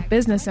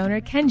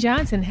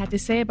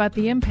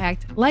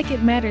impact Like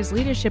It Matters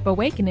Leadership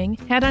Awakening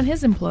had on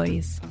his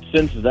employees.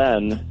 Since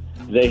then,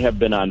 they have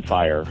been on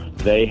fire.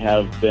 They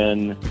have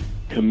been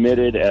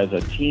committed as a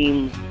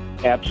team,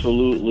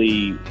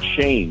 absolutely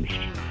changed.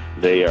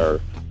 They are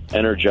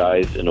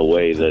energized in a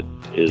way that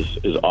is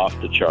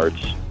off the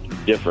charts,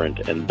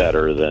 different and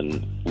better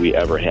than we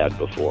ever had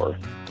before.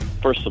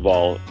 First of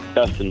all,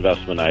 best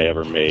investment I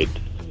ever made.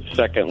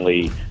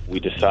 Secondly,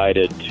 we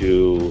decided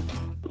to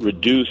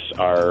reduce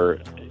our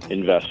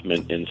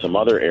investment in some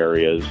other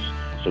areas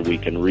so we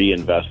can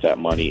reinvest that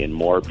money in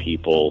more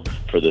people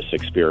for this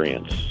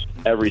experience.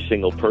 Every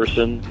single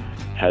person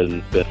has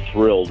been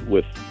thrilled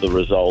with the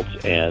results,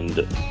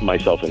 and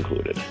myself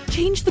included.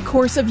 Change the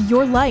course of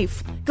your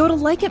life. Go to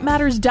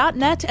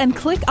likeitmatters.net and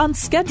click on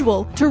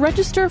Schedule to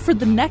register for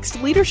the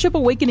next Leadership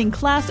Awakening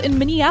class in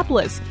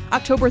Minneapolis,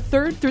 October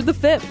 3rd through the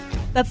 5th.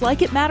 That's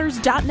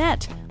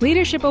likeitmatters.net.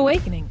 Leadership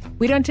Awakening.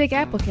 We don't take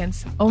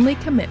applicants, only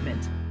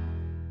commitment.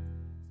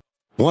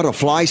 Want to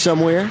fly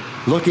somewhere?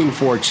 Looking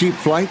for cheap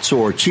flights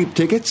or cheap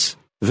tickets?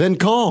 Then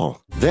call.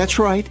 That's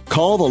right.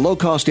 Call the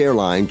low-cost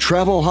airline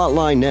travel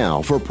hotline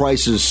now for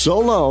prices so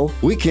low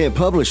we can't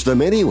publish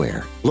them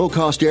anywhere.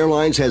 Low-cost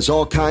airlines has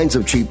all kinds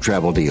of cheap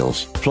travel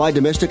deals. Fly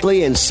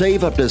domestically and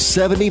save up to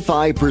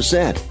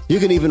 75%. You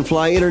can even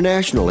fly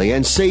internationally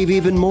and save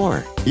even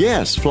more.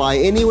 Yes, fly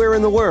anywhere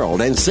in the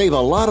world and save a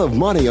lot of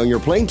money on your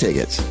plane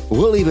tickets.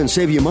 We'll even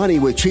save you money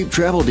with cheap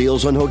travel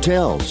deals on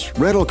hotels,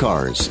 rental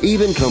cars,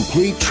 even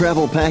complete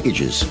travel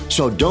packages.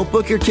 So don't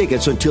book your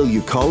tickets until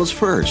you call us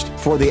first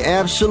for the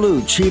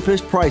absolute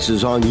cheapest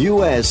prices on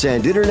U.S.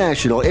 and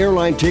international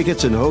airline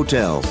tickets and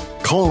hotels.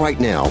 Call right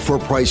now for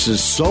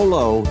prices so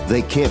low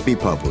they can't be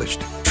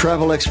published.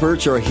 Travel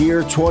experts are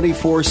here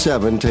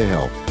 24/7 to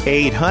help.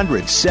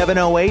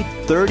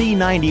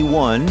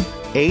 800-708-3091.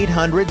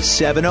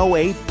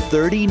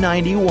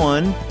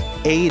 800-708-3091.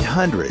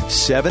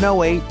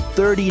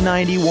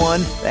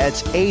 800-708-3091.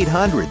 That's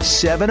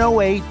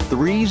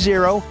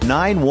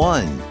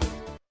 800-708-3091.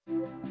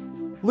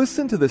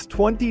 Listen to this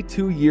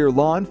 22-year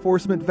law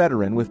enforcement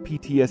veteran with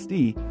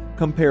PTSD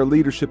compare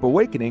Leadership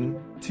Awakening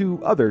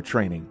to other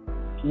training.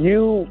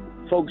 You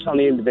focus on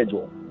the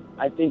individual.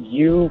 I think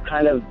you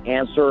kind of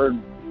answered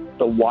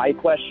the why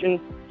question,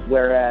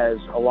 whereas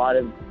a lot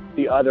of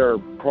the other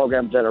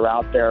programs that are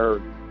out there,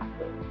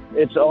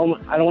 I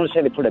don't want to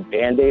say they put a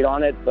Band-Aid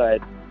on it,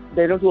 but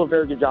they don't do a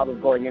very good job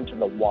of going into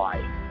the why.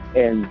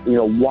 And,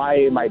 why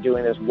am I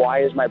doing this?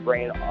 Why is my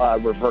brain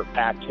revert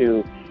back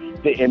to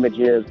the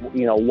images?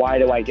 Why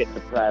do I get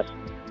depressed?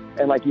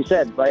 And like you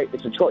said, right,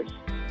 it's a choice.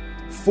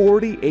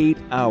 48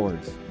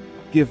 hours.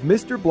 Give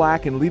Mr.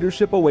 Black and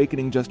Leadership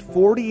Awakening just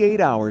 48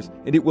 hours,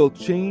 and it will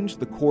change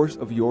the course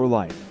of your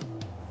life.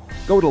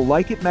 Go to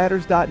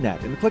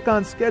likeitmatters.net and click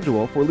on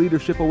Schedule for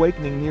Leadership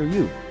Awakening near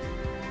you.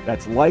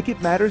 That's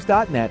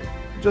likeitmatters.net.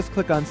 Just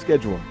click on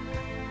Schedule.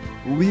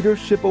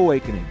 Leadership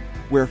Awakening,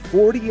 where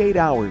 48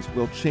 hours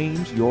will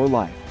change your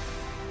life.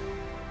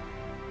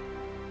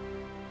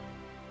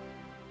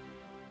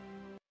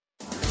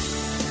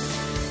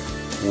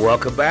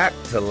 Welcome back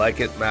to Like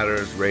It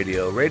Matters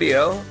Radio.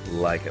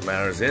 Like It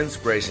Matters,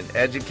 inspiration,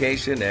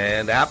 education,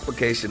 and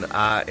application.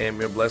 I am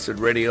your blessed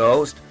radio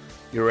host,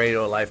 your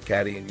radio life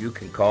caddy, and you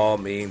can call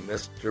me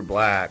Mr.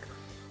 Black.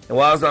 And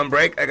while I was on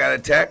break, I got a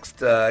text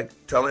telling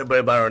everybody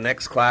about our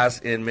next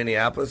class in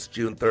Minneapolis,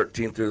 June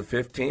 13th through the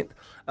 15th.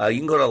 You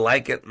can go to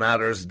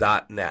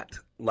likeitmatters.net.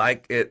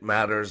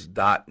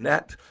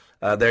 Likeitmatters.net.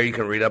 There you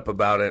can read up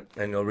about it,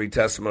 and you'll read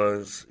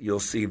testimonies. You'll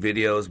see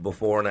videos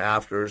before and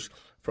afters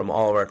from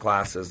all of our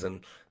classes. And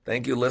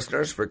thank you,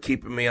 listeners, for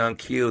keeping me on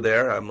cue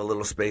there. I'm a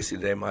little spacey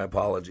today. My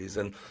apologies.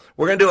 And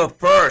we're going to do a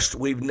first.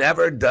 We've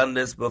never done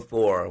this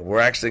before. We're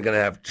actually going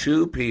to have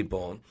two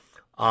people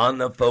on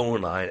the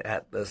phone line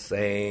at the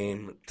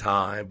same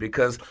time,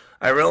 because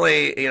I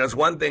really, it's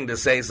one thing to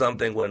say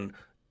something when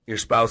your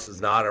spouse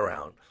is not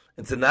around.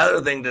 It's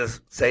another thing to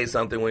say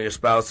something when your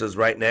spouse is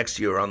right next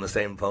to you or on the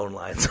same phone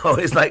line. So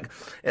it's an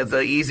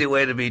easy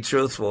way to be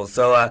truthful.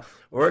 So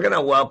we're going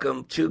to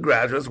welcome two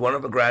graduates. One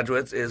of the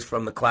graduates is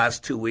from the class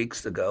 2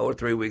 weeks ago or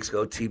 3 weeks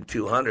ago, Team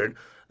 200.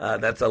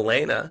 That's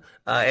Elena.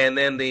 And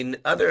then the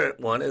other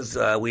one is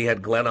we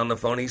had Glenn on the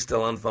phone. He's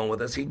still on the phone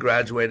with us. He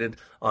graduated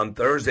on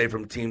Thursday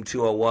from Team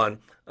 201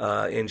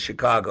 in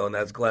Chicago, and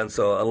that's Glenn.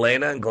 So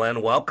Elena and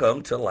Glenn,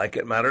 welcome to Like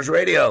It Matters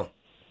Radio.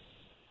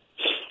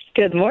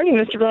 Good morning,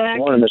 Mr. Black.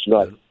 Good morning, Mr.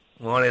 Black.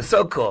 Well, it's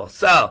so cool.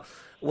 So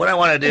what I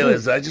want to do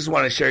is I just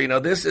want to share,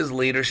 this is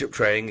leadership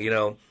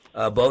training.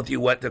 Both you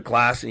went to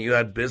class and you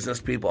had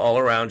business people all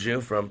around you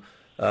from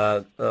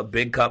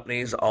big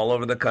companies all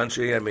over the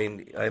country. I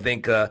mean, I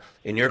think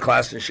in your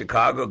class in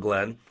Chicago,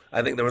 Glenn,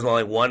 I think there was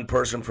only one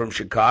person from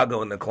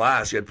Chicago in the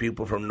class. You had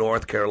people from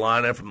North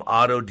Carolina, from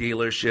auto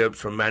dealerships,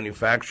 from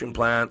manufacturing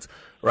plants,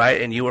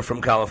 right? And you were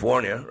from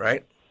California,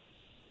 right?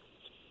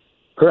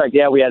 Correct.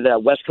 Yeah, we had the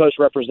West Coast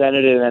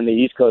represented and the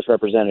East Coast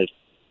represented.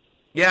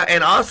 Yeah,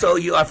 and also,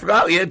 I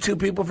forgot, you had two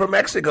people from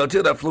Mexico,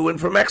 too, that flew in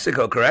from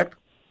Mexico, correct?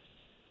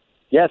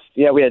 Yes.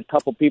 Yeah, we had a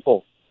couple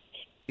people.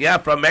 Yeah,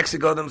 from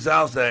Mexico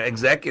themselves, the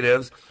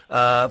executives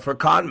for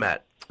ConMet.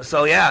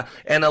 So, yeah,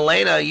 and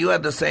Elena, you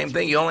had the same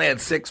thing. You only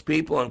had 6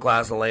 people in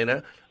class,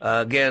 Elena.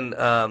 Again,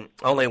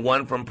 only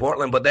one from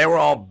Portland, but they were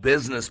all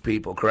business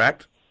people,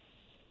 correct?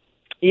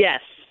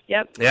 Yes.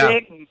 Yep. Yeah.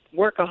 Big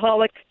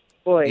workaholic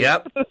boy.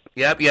 Yep.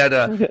 You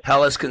had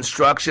Hellas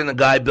Construction, a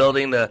guy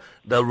building the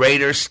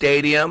Raiders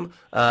Stadium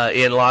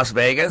in Las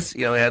Vegas.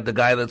 You had the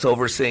guy that's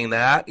overseeing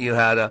that. You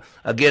had,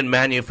 again,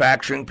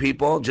 manufacturing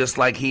people, just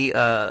like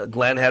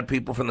Glenn had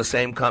people from the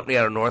same company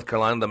out of North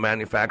Carolina, the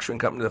manufacturing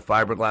company, the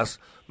fiberglass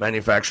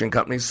manufacturing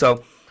company.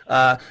 So,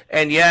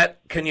 and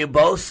yet, can you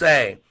both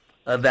say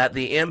that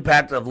the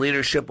impact of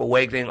Leadership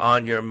Awakening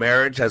on your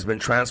marriage has been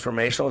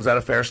transformational? Is that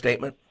a fair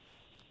statement?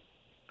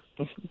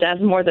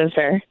 That's more than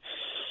fair.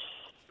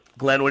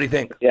 Glenn, what do you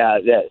think? Yeah,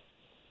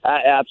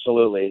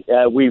 absolutely.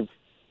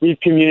 We've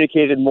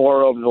communicated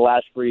more over the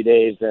last 3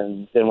 days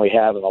than we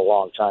have in a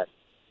long time.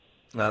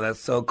 No, that's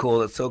so cool.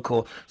 That's so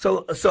cool.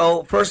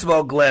 So first of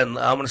all, Glenn,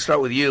 I'm going to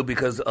start with you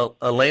because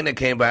Elena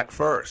came back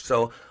first.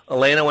 So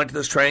Elena went to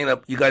this training.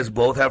 You guys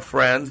both have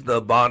friends,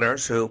 the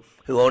Bonners, who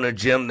own a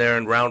gym there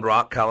in Round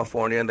Rock,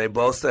 California, and they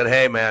both said,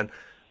 hey, man,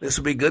 this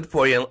would be good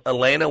for you.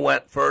 Elena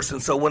went first.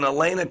 And so when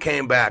Elena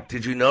came back,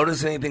 did you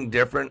notice anything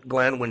different,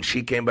 Glenn, when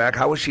she came back?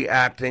 How was she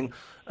acting?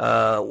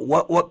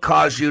 What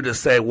caused you to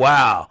say,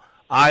 wow,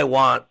 I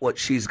want what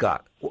she's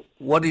got?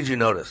 What did you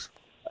notice?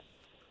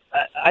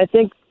 I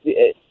think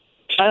it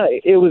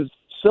was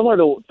similar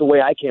to the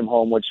way I came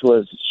home, which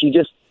was she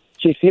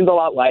seemed a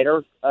lot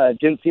lighter.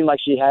 Didn't seem like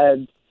she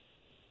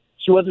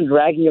wasn't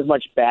dragging as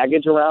much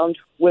baggage around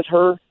with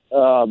her.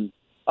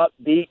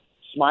 Upbeat,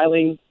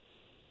 smiling.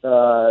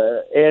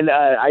 And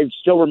I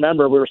still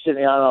remember we were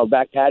sitting on our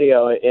back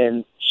patio,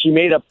 and she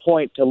made a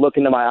point to look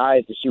into my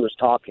eyes as she was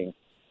talking.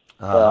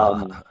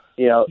 And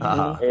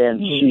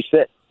she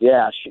said,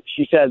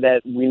 she said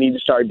that we need to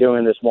start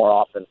doing this more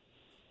often.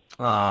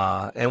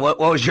 And what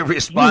was your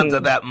response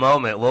at that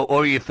moment? What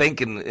were you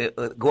thinking?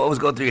 What was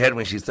going through your head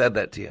when she said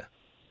that to you?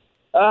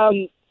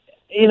 I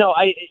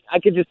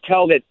could just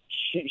tell that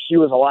she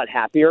was a lot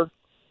happier.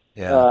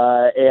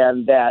 Yeah.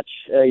 And that,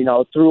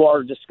 through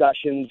our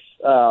discussions,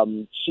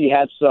 she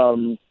had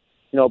some,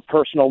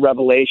 personal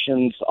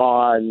revelations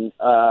on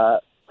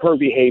her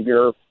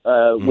behavior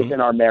within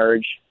our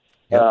marriage.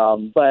 Yep.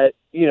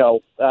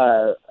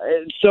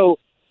 So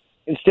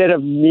instead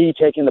of me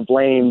taking the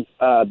blame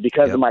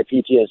because of my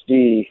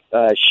PTSD,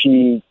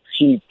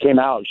 she came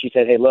out and she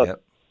said, hey,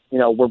 look,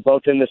 we're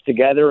both in this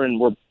together, and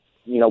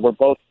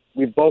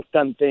we've both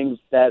done things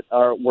that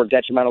were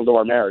detrimental to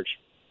our marriage.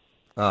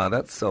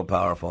 That's so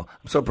powerful.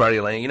 I'm so proud of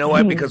you, Elaine. You know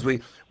what? Because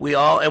we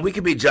all, and we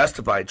can be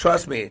justified.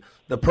 Trust me,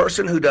 the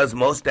person who does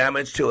most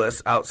damage to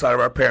us outside of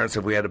our parents,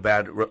 if we had a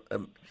bad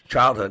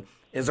childhood,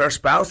 is our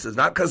spouses.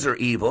 Not because they're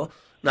evil,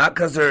 not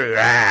because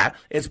they're,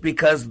 it's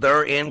because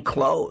they're in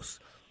close.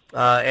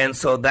 And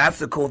so that's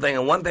the cool thing.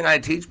 And one thing I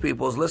teach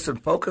people is, listen,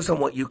 focus on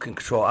what you can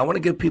control. I want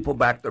to give people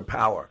back their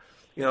power.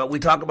 We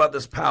talk about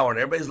this power, and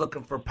everybody's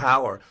looking for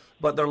power,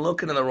 but they're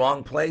looking in the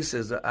wrong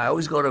places. I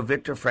always go to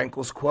Viktor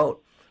Frankl's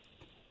quote.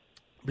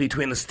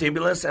 Between the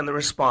stimulus and the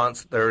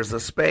response, there is a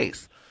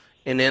space.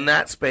 And in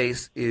that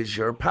space is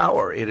your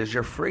power. It is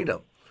your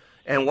freedom.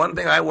 And one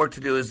thing I work to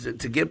do is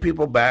to give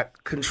people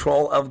back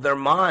control of their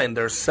mind,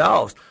 their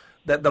selves,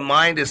 that the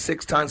mind is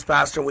 6 times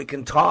faster than we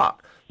can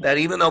talk. That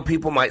even though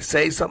people might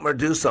say something or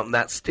do something,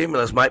 that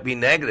stimulus might be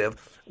negative,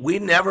 we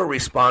never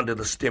respond to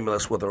the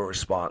stimulus with a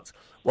response.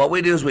 What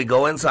we do is we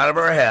go inside of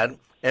our head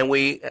and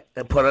we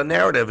put a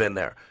narrative in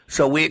there.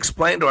 So we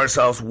explain to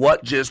ourselves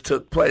what just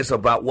took place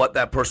about what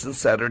that person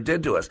said or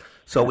did to us.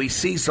 So we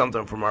see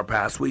something from our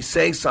past, we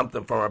say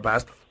something from our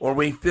past, or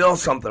we feel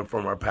something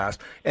from our past,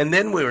 and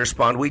then we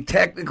respond. We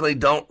technically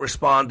don't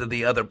respond to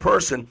the other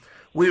person.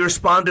 We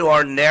respond to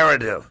our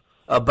narrative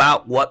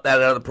about what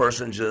that other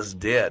person just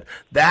did.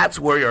 That's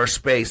where your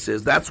space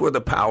is. That's where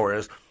the power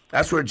is.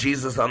 That's where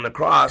Jesus on the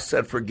cross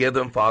said, forgive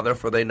them, Father,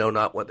 for they know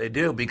not what they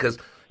do, because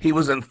he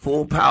was in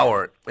full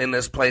power in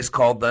this place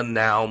called the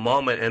now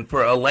moment. And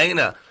for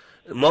Elena,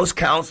 most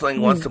counseling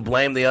wants to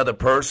blame the other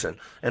person.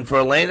 And for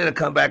Elena to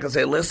come back and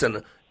say,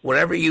 listen,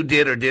 whatever you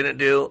did or didn't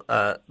do,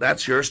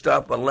 that's your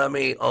stuff, but let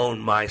me own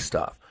my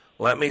stuff.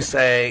 Let me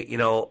say,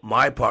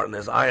 my part in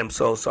this. I am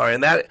so sorry.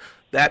 And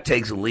that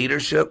takes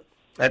leadership.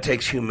 That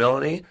takes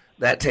humility.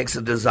 That takes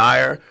a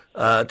desire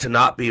to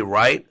not be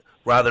right,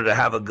 rather to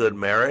have a good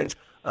marriage.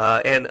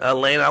 And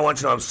Elena, I want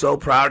you to know I'm so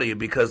proud of you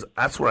because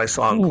that's what I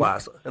saw in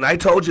class. And I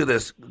told you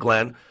this,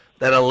 Glenn,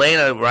 that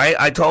Elena, right?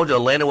 I told you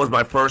Elena was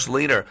my first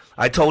leader.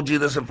 I told you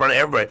this in front of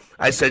everybody.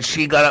 I said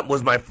she got up,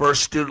 was my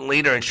first student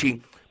leader, and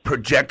she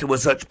projected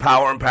with such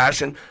power and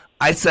passion.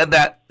 I said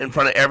that in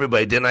front of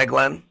everybody, didn't I,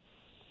 Glenn?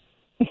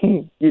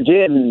 You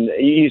did, and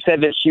you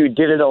said that she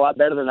did it a lot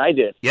better than I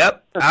did.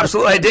 Yep,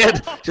 absolutely, I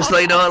did. Just to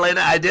let you know,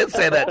 Elena, I did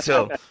say that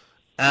too.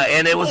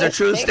 And it was a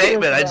true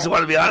statement. I just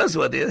want to be honest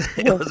with you.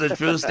 It was a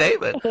true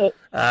statement.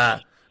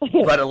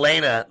 But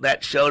Elena,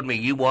 that showed me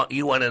you went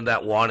into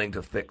that wanting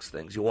to fix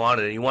things. You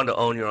wanted it. You wanted to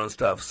own your own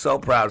stuff. So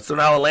proud. So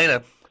now,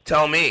 Elena,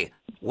 tell me,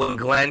 when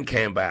Glenn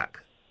came back,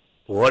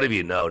 what have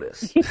you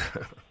noticed?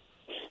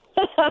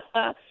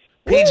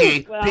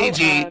 PG, well,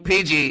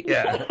 PG,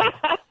 yeah.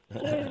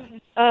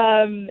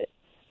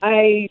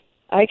 I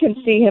can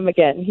see him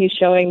again. He's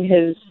showing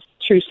his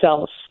true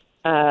self.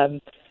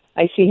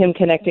 I see him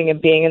connecting and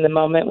being in the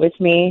moment with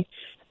me.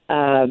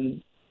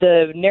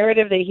 The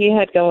narrative that he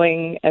had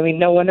going, I mean,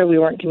 no wonder we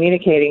weren't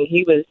communicating.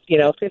 He was,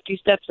 50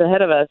 steps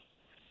ahead of us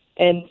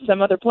in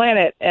some other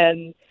planet.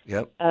 And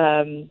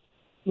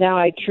now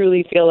I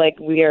truly feel like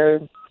we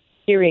are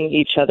hearing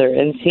each other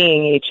and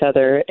seeing each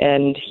other.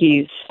 And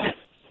he's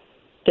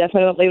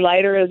definitely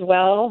lighter as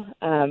well.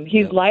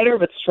 He's lighter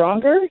but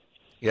stronger.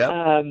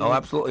 Yeah.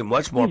 Absolutely.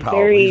 Much more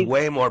powerful. He's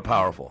way more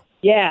powerful.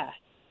 Yeah.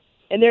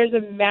 And there's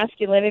a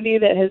masculinity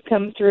that has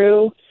come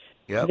through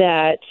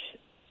that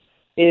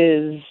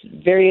is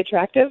very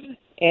attractive,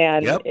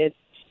 and it's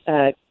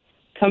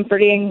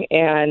comforting,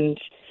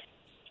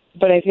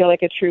 but I feel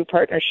like a true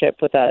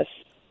partnership with us.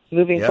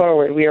 Moving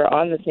forward, we are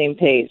on the same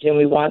page, and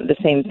we want the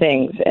same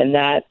things, and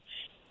that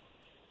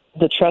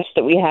the trust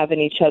that we have in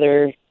each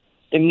other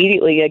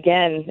immediately,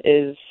 again,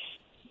 it's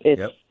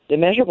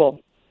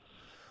immeasurable.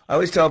 I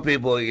always tell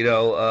people,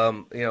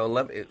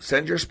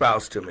 send your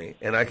spouse to me,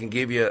 and I can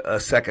give you a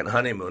second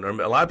honeymoon. Or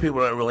a lot of people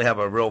don't really have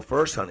a real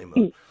first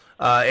honeymoon.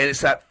 And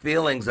it's that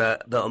feelings, the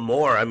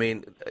amour. I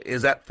mean,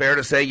 is that fair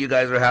to say you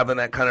guys are having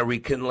that kind of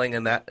rekindling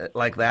and that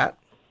like that?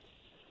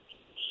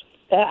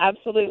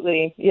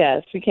 Absolutely,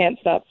 yes. We can't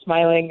stop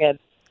smiling, and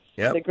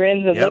the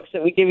grins and looks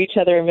that we give each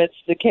other amidst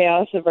the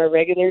chaos of our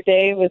regular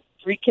day with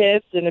 3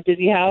 kids and a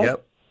busy house.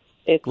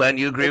 Glenn,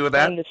 you agree with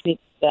that? Fun to see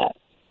that.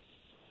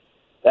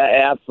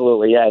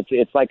 Absolutely, yeah.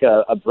 It's like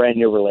a brand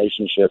new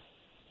relationship.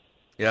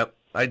 Yep.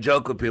 I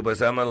joke with people. I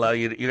say, I'm going to allow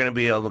you. You're going to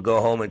be able to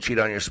go home and cheat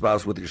on your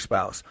spouse with your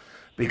spouse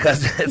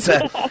because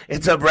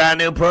it's a brand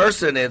new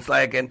person. It's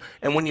like, and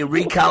when you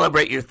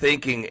recalibrate your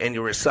thinking and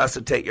you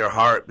resuscitate your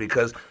heart,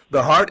 because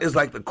the heart is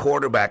like the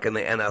quarterback in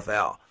the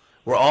NFL.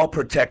 We're all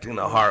protecting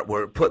the heart.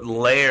 We're putting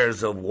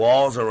layers of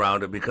walls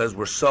around it because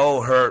we're so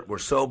hurt, we're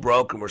so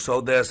broken, we're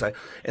so this.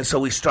 And so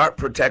we start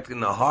protecting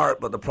the heart.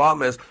 But the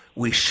problem is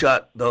we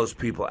shut those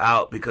people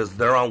out because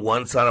they're on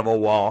one side of a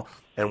wall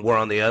and we're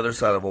on the other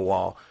side of a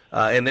wall.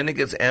 And then it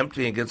gets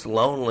empty, it gets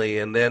lonely,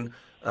 and then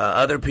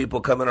other people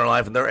come in our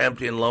life and they're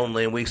empty and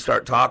lonely, and we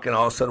start talking.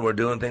 All of a sudden we're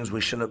doing things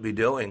we shouldn't be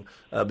doing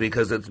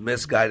because it's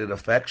misguided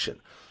affection.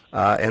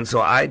 And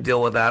so I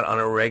deal with that on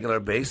a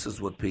regular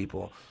basis with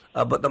people.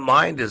 But the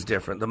mind is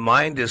different. The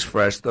mind is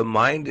fresh. The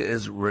mind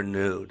is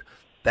renewed.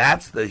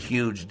 That's the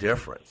huge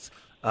difference.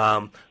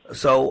 I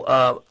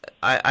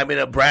mean,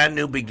 a brand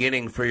new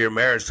beginning for your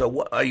marriage. So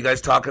what, are you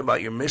guys talking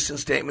about your mission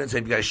statements?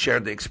 Have you guys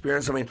shared the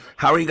experience? I mean,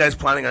 how are you guys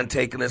planning on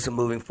taking this and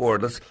moving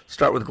forward? Let's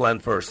start with Glenn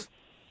first.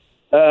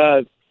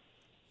 I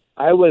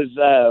was,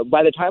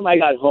 by the time I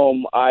got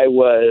home, I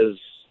was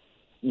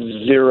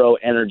zero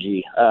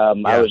energy.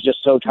 I was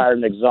just so tired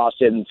and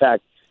exhausted. In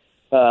fact,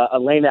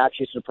 Elena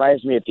actually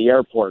surprised me at the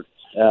airport.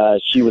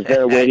 She was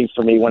there waiting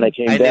for me when I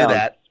came down.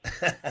 I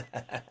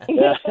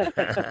knew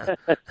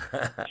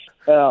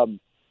that.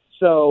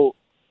 So,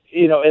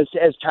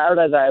 as tired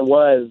as I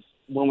was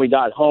when we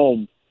got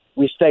home,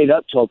 we stayed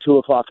up till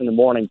 2:00 in the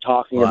morning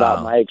talking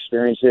about my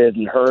experiences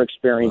and her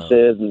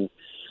experiences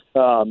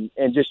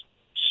and just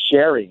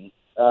sharing,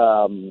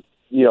 kind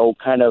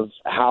of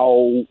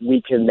how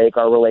we can make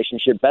our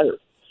relationship better.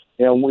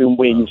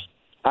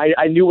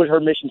 I knew what her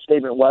mission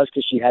statement was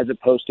because she has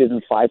it posted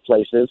in 5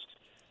 places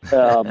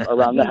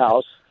around the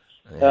house.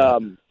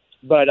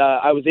 But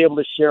I was able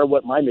to share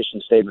what my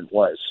mission statement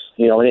was,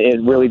 and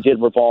it really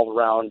did revolve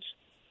around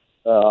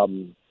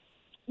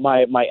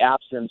my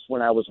absence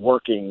when I was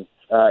working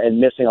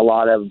and missing a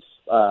lot of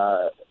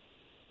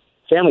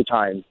family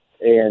time.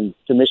 And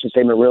the mission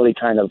statement really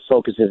kind of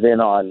focuses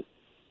in on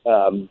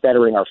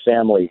bettering our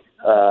family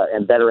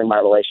and bettering my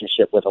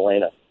relationship with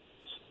Elena.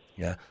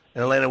 Yeah.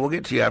 And Elena, we'll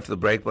get to you after the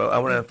break, but I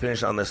want to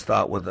finish on this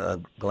thought with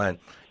Glenn.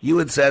 You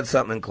had said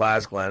something in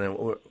class, Glenn,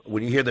 and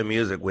when you hear the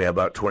music, we have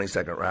about a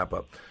 20-second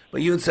wrap-up.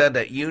 But you had said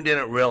that you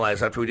didn't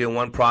realize, after we did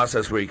one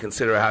process where you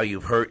consider how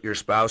you've hurt your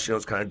spouse,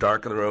 it's kind of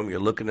dark in the room, you're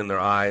looking in their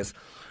eyes.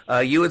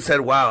 You had said,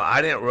 wow,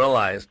 I didn't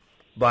realize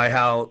by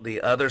how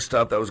the other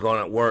stuff that was going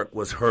on at work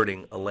was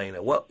hurting Elena.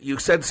 You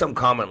said some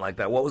comment like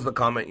that. What was the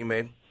comment you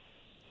made?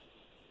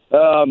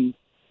 Not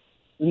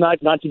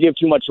to give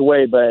too much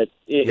away, but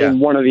in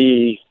one of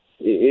the...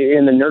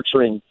 in the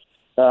nurturing,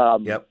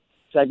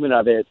 segment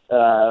of it,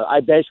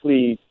 I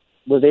basically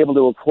was able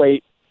to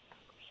equate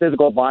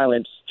physical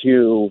violence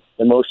to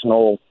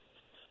emotional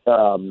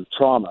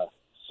trauma.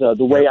 So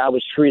the way I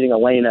was treating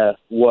Elena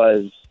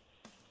was,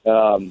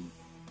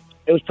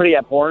 it was pretty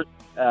abhorrent.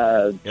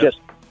 Just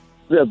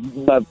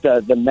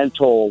the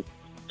mental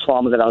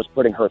trauma that I was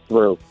putting her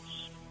through.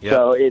 Yep.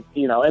 So it,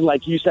 and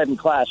like you said in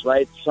class,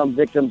 right? Some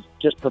victims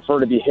just prefer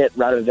to be hit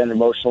rather than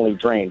emotionally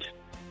drained.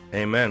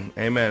 Amen.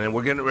 Amen. And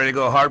we're getting ready to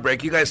go hard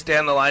break. You guys stay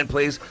on the line,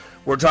 please.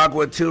 We're talking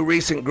with two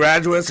recent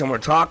graduates, and we're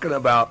talking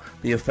about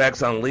the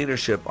effects on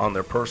leadership on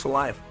their personal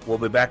life. We'll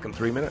be back in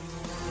 3 minutes.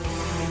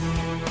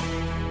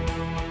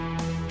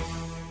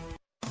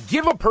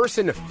 Give a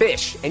person a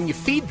fish and you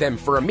feed them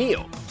for a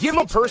meal. Give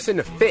a person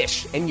a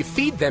fish and you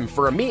feed them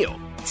for a meal.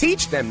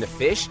 Teach them to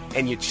fish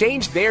and you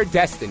change their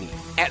destiny.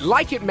 At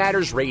Like It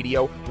Matters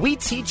Radio, we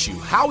teach you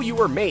how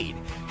you are made,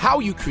 how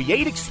you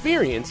create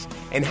experience,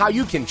 and how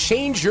you can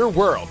change your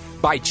world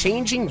by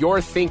changing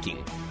your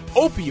thinking.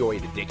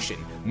 Opioid addiction,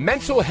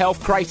 mental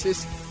health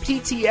crisis,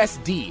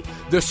 PTSD,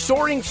 the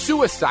soaring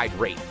suicide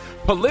rate,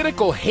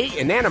 political hate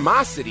and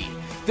animosity.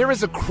 There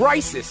is a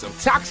crisis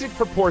of toxic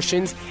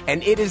proportions,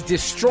 and it is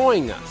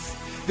destroying us.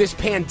 This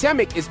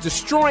pandemic is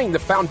destroying the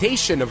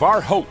foundation of our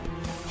hope.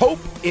 Hope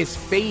is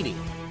fading.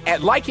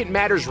 At Like It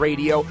Matters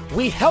Radio,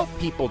 we help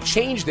people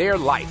change their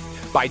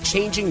life by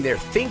changing their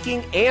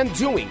thinking and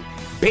doing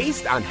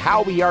based on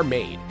how we are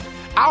made.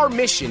 Our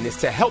mission is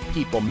to help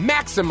people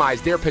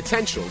maximize their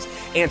potentials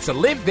and to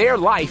live their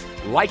life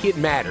like it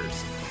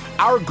matters.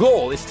 Our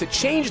goal is to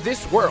change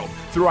this world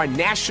through our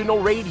national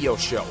radio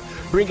show,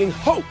 bringing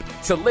hope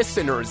to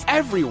listeners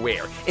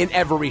everywhere in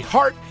every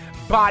heart,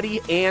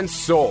 body, and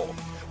soul.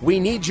 We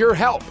need your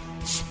help,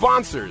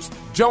 sponsors,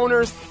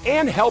 donors,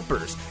 and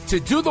helpers to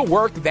do the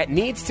work that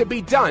needs to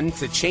be done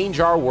to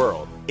change our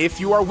world. If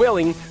you are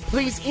willing,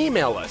 please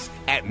email us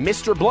at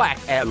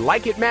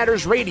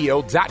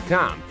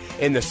MrBlack@LikeItMattersRadio.com.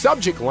 In the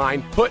subject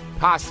line, put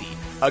Posse.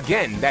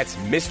 Again, that's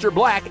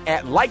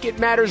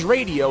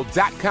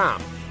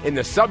MrBlack@LikeItMattersRadio.com. In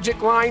the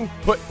subject line,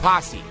 put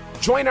Posse.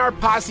 Join our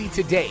posse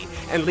today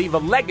and leave a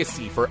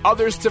legacy for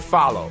others to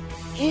follow.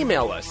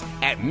 Email us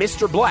at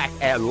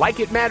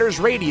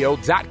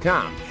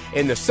MrBlack@LikeItMattersRadio.com.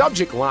 In the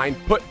subject line,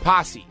 put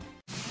Posse.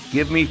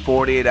 Give me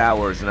 48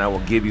 hours and I will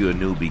give you a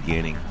new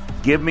beginning.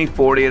 Give me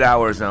 48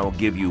 hours and I will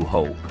give you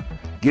hope.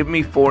 Give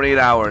me 48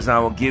 hours and I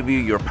will give you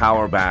your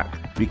power back.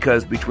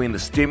 Because between the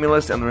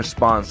stimulus and the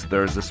response,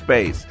 there is a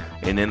space.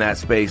 And in that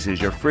space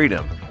is your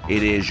freedom.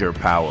 It is your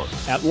power.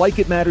 At Like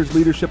It Matters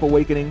Leadership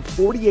Awakening,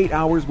 48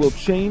 hours will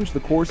change the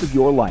course of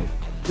your life.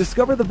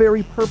 Discover the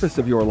very purpose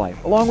of your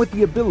life, along with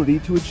the ability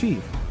to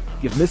achieve.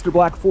 Give Mr.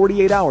 Black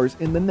 48 hours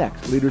in the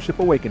next Leadership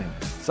Awakening.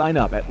 Sign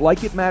up at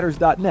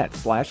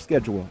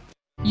likeitmatters.net/schedule.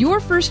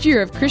 Your first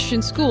year of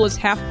Christian school is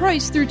half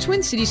price through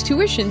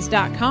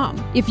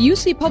TwinCitiesTuitions.com. If you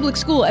see public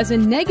school as a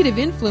negative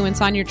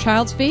influence on your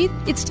child's faith,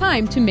 it's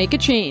time to make a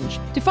change.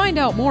 To find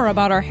out more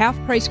about our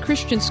half-price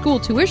Christian school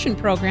tuition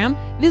program,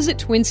 visit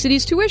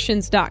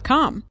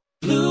TwinCitiesTuitions.com.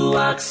 Blue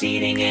Ox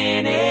Heating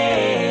and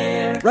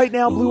Air. Right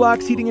now, Blue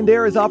Ox Heating and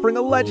Air is offering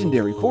a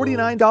legendary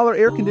 $49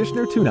 air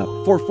conditioner tune-up.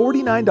 For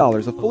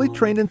 $49, a fully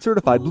trained and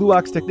certified Blue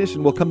Ox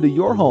technician will come to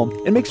your home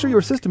and make sure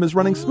your system is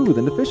running smooth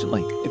and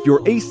efficiently. If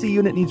your AC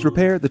unit needs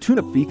repair, the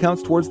tune-up fee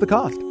counts towards the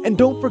cost. And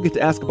don't forget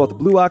to ask about the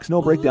Blue Ox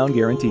No Breakdown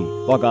Guarantee.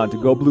 Log on to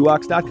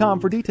GoBlueOx.com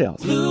for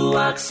details. Blue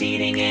Ox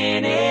Heating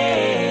and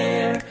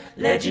Air.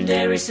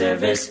 Legendary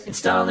service,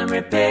 install and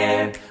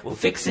repair. We'll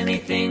fix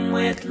anything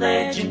with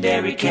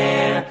legendary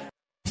care.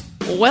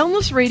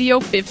 Wellness Radio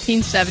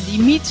 1570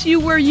 meets you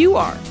where you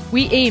are.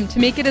 We aim to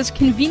make it as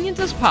convenient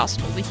as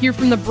possible to hear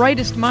from the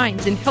brightest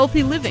minds in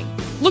healthy living.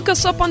 Look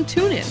us up on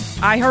TuneIn,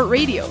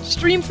 iHeartRadio,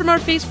 stream from our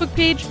Facebook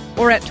page,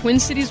 or at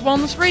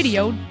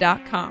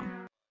TwinCitiesWellnessRadio.com.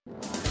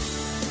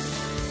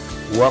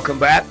 Welcome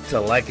back to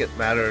Like It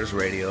Matters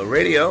Radio.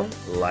 Radio,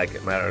 like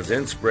it matters,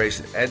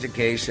 inspiration,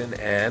 education,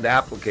 and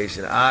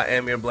application. I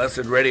am your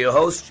blessed radio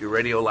host, your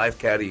radio life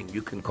caddy.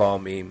 You can call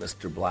me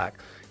Mr. Black.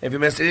 If you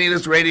missed any of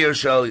this radio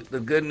show, the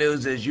good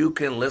news is you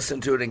can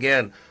listen to it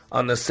again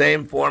on the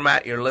same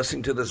format you're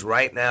listening to this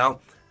right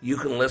now. You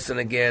can listen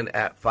again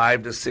at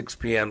 5 to 6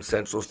 p.m.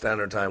 Central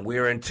Standard Time. We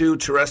are in 2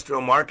 terrestrial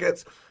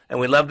markets, and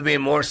we'd love to be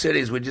in more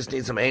cities. We just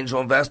need some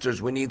angel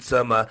investors. We need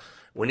some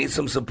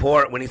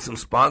support. We need some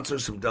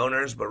sponsors, some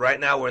donors. But right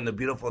now we're in the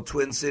beautiful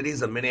Twin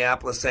Cities of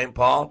Minneapolis, St.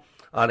 Paul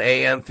on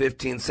AM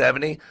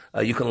 1570.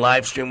 You can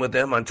live stream with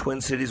them on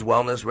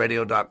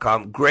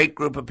TwinCitiesWellnessRadio.com. Great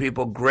group of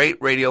people, great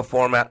radio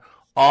format,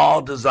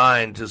 all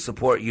designed to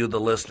support you, the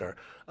listener.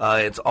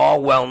 It's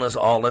all wellness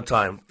all the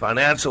time.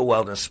 Financial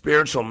wellness,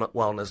 spiritual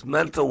wellness,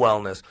 mental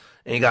wellness.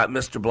 And you got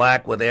Mr.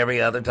 Black with every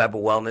other type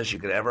of wellness you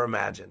could ever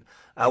imagine.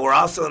 We're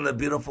also in the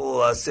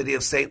beautiful city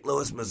of St.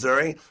 Louis,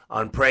 Missouri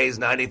on Praise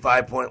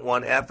 95.1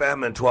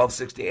 FM and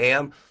 1260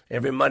 AM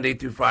every Monday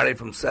through Friday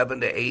from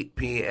 7 to 8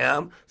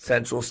 p.m.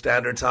 Central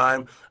Standard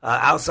Time.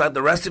 Outside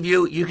the rest of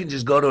you, you can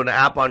just go to an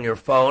app on your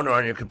phone or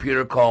on your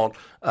computer called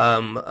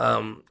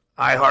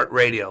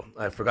iHeartRadio.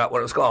 I forgot what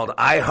it was called.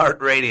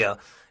 iHeartRadio.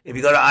 If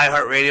you go to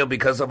iHeartRadio,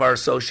 because of our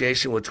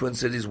association with Twin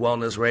Cities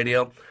Wellness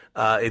Radio,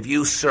 if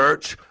you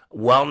search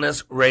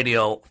Wellness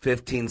Radio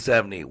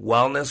 1570,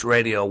 Wellness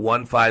Radio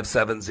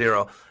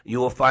 1570, you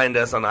will find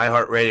us on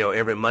iHeartRadio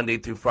every Monday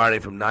through Friday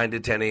from 9 to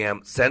 10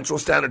 a.m. Central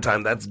Standard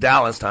Time. That's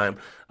Dallas time.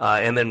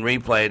 And then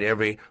replayed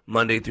every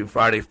Monday through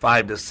Friday,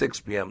 5 to 6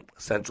 p.m.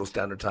 Central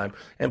Standard Time.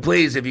 And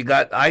please, if you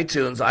got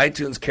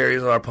iTunes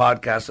carries our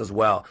podcast as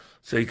well.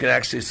 So you can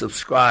actually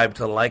subscribe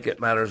to Like It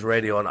Matters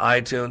Radio on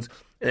iTunes.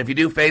 And if you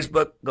do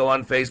Facebook, go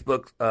on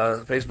Facebook,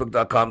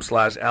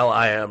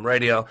 facebook.com/LIM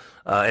Radio.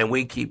 And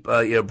we keep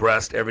you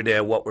abreast every day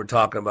of what we're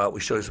talking about.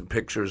 We show you some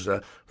pictures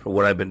for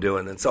what I've been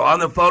doing. And so on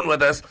the phone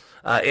with us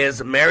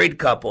is a married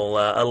couple.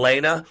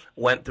 Elena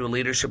went through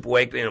Leadership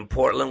Awakening in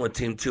Portland with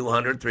Team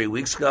 200 3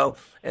 weeks ago.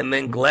 And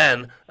then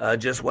Glenn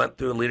just went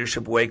through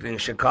Leadership Awakening in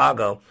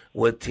Chicago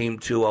with Team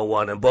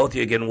 201. And both of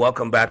you, again,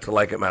 welcome back to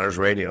Like It Matters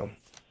Radio.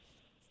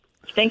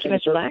 Thank you,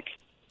 Mr. Black.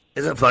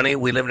 Isn't it funny?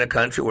 We live in a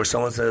country where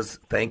someone says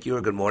thank you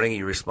or good morning, and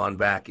you respond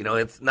back. You know,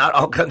 it's not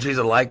all countries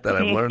are like that.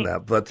 I've learned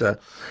that. But,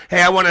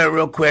 hey, I want to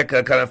real quick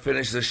kind of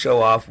finish this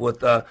show off with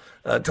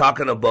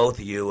talking to both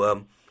of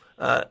you.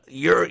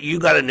 You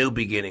got a new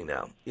beginning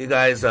now. You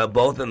guys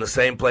both in the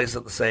same place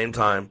at the same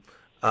time.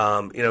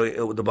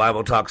 The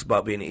Bible talks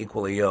about being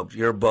equally yoked.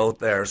 You're both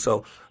there.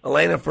 So,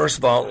 Elena, first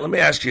of all, let me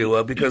ask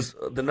you, because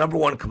the number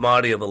one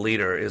commodity of a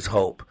leader is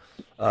hope.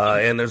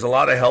 And there's a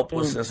lot of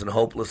helplessness and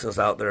hopelessness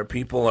out there.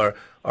 People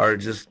are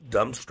just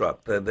dumbstruck.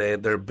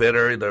 They're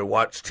bitter. They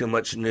watch too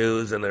much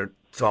news, and they're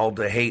told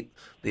to hate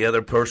the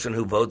other person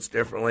who votes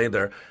differently.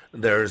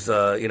 There's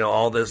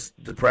all this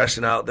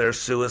depression out there,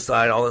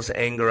 suicide, all this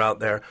anger out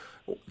there.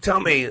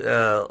 Tell me,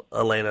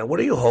 Elena, what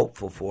are you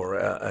hopeful for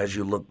as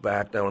you look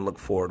back now and look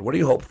forward? What are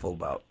you hopeful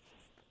about?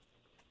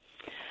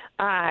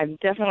 I'm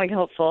definitely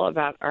hopeful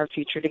about our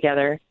future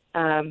together.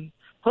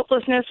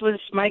 Hopelessness was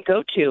my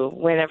go-to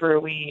whenever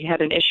we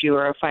had an issue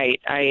or a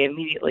fight. I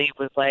immediately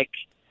was like,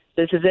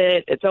 this is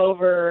it. It's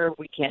over.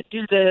 We can't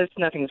do this.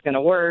 Nothing's going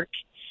to work.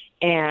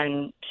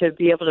 And to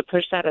be able to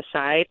push that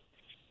aside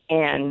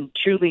and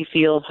truly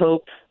feel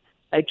hope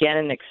again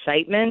and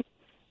excitement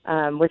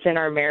within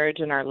our marriage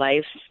and our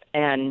life,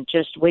 and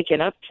just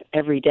waking up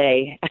every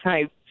day.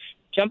 I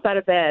jump out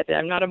of bed.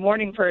 I'm not a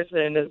morning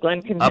person, as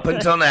Glenn can. Up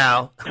until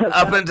now.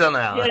 Up until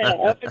now.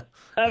 Yeah,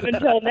 up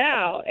until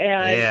now.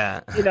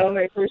 And,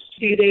 my first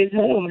few days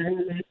home, I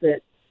was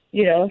at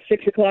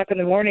 6 o'clock in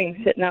the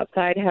morning, sitting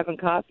outside having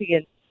coffee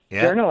and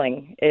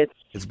journaling.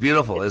 It's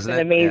beautiful, isn't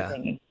it?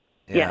 Amazing.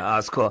 Yeah,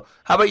 that's cool.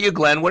 How about you,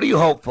 Glenn? What are you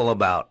hopeful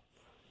about?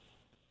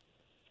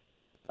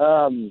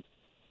 I'm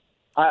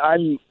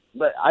on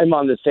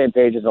the same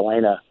page as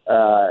Elena.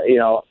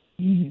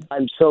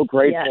 I'm so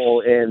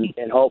grateful and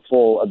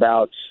hopeful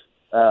about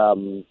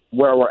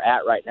where we're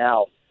at right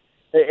now.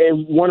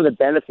 And one of the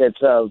benefits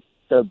of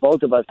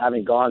both of us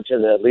having gone to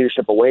the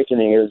Leadership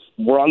Awakening is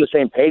we're on the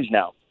same page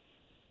now.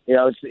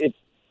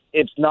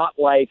 It's not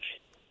like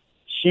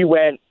she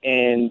went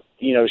and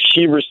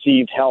she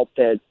received help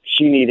that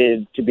she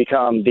needed to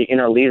become the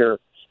inner leader,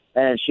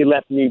 and she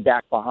left me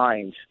back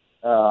behind.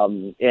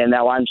 And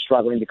now I'm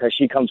struggling because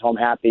she comes home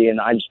happy, and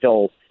I'm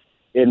still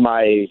in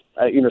my,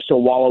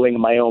 still wallowing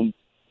in my own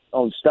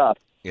stuff.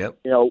 Yep.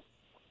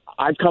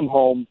 I've come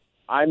home.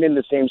 I'm in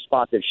the same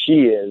spot that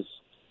she is,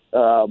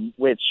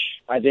 which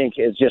I think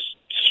has just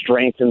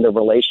strengthened the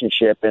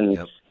relationship. And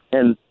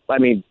I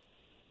mean,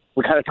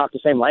 we kind of talk the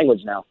same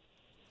language now.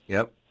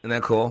 Yep. Isn't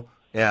that cool?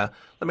 Yeah.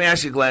 Let me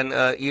ask you, Glenn,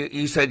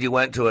 you said you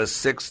went to a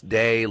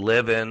 6-day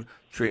live-in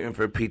treatment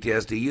for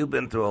PTSD. You've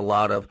been through a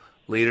lot of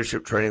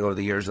leadership training over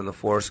the years in the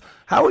force.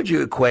 How would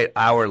you equate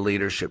our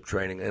leadership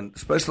training, and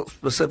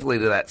specifically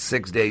to that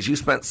 6 days? You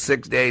spent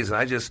 6 days, and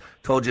I just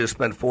told you to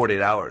spend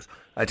 48 hours.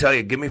 I tell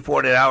you, give me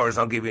 48 hours,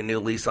 I'll give you a new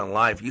lease on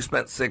life. You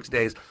spent 6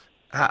 days.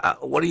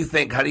 What do you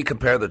think? How do you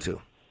compare the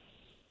two?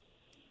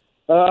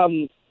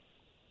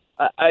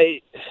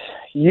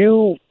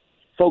 You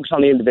focus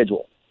on the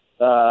individual.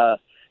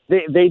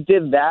 They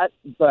did that,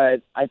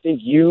 but I think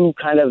you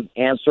kind of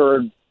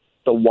answered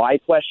the why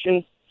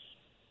question.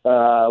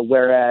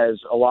 Whereas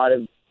a lot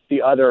of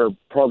the other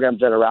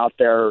programs that are out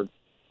there,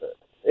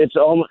 I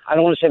don't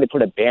want to say they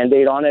put a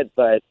Band-Aid on it,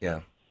 but they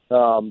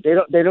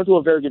don't do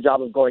a very good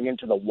job of going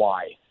into the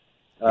why.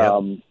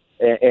 And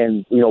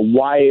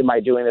why am I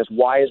doing this?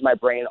 Why is my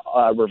brain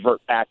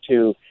revert back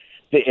to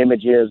the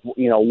images?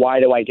 Why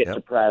do I get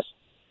depressed?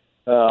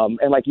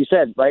 And like you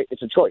said, right,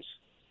 it's a choice.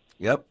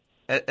 Yep.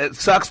 It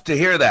sucks to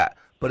hear that,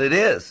 but it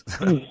is.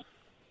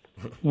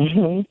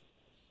 Mm-hmm.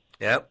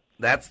 Yep.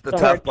 That's the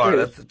tough part.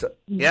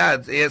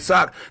 It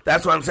sucks.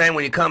 That's what I'm saying.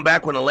 When you come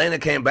back, when Elena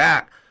came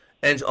back,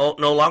 and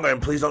no longer,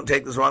 and please don't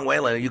take this the wrong way,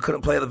 Elena, you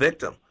couldn't play the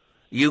victim.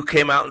 You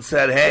came out and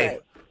said, hey,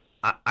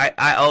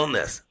 I own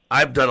this.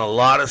 I've done a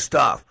lot of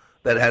stuff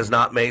that has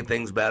not made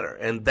things better.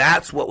 And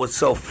that's what was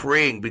so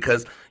freeing,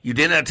 because you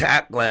didn't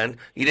attack Glenn.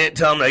 You didn't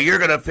tell him, no, you're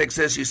going to fix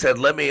this. You said,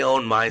 let me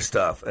own my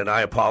stuff, and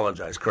I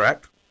apologize,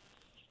 correct?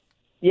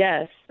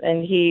 Yes,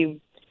 and he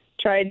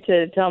tried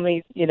to tell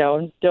me,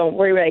 don't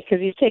worry about it,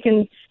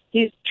 because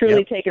he's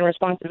truly taken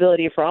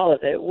responsibility for all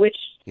of it, which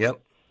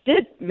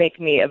did make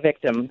me a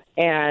victim.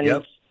 And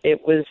I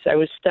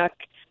was stuck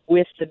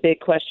with the big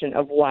question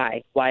of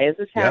why. Why is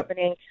this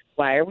happening?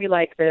 Why are we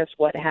like this?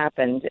 What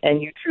happened?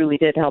 And you truly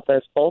did help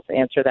us both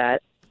answer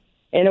that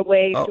in a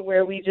way to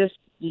where we just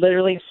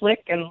literally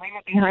flick and leave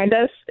it behind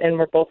us, and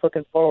we're both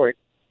looking forward.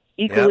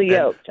 Equally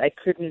yoked. I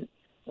couldn't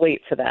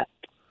wait for that.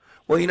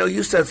 Well,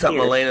 you said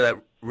something, Elena, that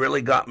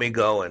really got me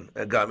going.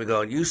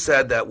 You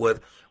said that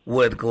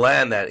with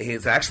Glenn, that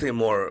he's actually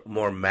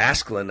more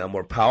masculine and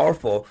more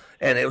powerful,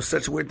 and it was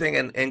such a weird thing.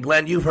 And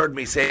Glenn, you've heard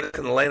me say this,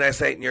 and Elena, I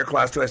say it in your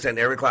class too. I say it in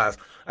every class.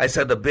 I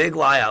said the big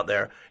lie out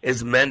there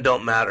is men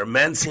don't matter.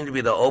 Men seem to be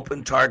the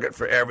open target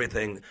for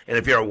everything. And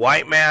if you're a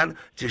white man,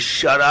 just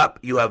shut up.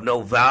 You have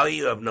no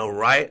value. You have no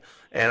right.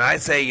 And I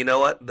say, you know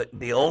what?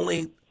 The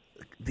only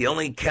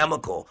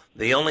chemical,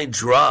 the only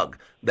drug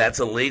that's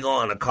illegal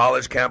on a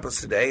college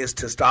campus today is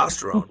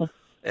testosterone.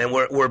 And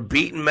we're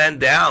beating men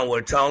down.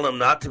 We're telling them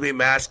not to be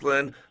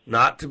masculine,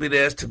 not to be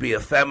this, to be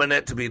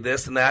effeminate, to be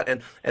this and that.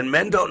 And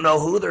men don't know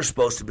who they're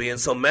supposed to be. And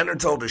so men are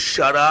told to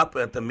shut up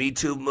at the Me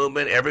Too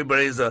movement.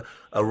 Everybody's a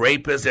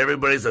rapist.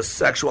 Everybody's a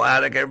sexual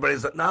addict.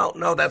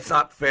 No, that's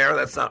not fair.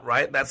 That's not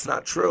right. That's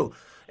not true.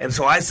 And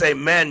so I say,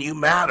 men, you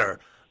matter.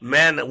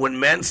 Men,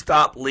 when men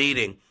stop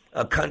leading,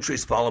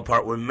 countries fall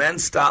apart. When men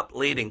stop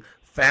leading,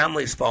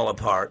 families fall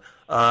apart.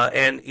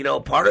 And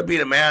part of being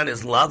a man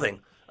is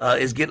loving.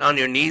 Is getting on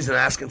your knees and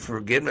asking for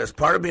forgiveness.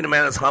 Part of being a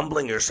man is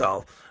humbling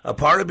yourself.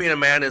 Part of being a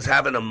man is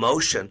having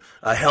emotion,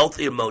 a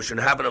healthy emotion,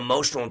 having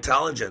emotional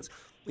intelligence.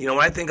 When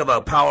I think of a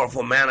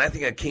powerful man, I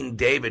think of King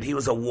David. He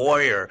was a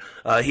warrior.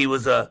 He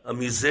was a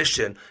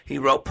musician. He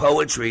wrote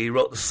poetry. He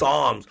wrote the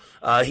Psalms.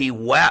 He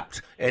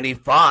wept and he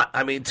fought.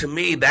 I mean, to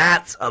me,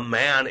 that's a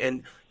man.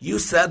 And you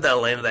said that,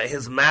 Elena, that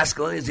his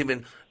masculinity is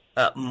even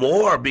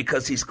more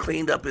because he's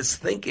cleaned up his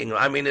thinking.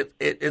 I mean,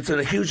 it's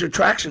a huge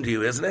attraction to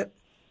you, isn't it?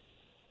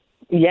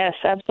 Yes,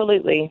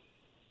 absolutely.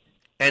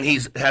 And he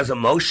has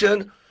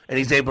emotion, and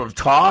he's able to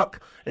talk,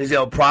 and he's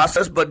able to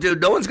process. But,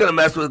 dude, no one's going to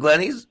mess with Glenn.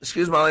 He's,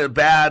 excuse my language,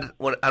 bad.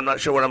 I'm not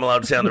sure what I'm allowed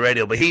to say on the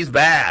radio, but he's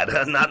bad.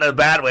 Not in a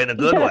bad way, in a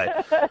good way,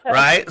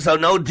 right? So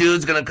no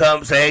dude's going to come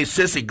and say, hey,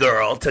 sissy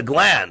girl, to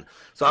Glenn.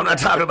 So I'm not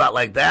talking about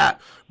like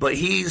that. But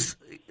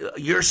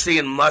you're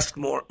seeing much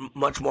more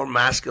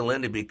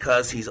masculinity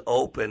because he's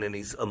open and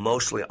he's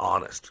emotionally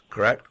honest,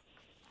 correct?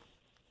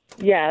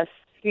 Yes,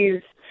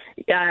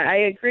 I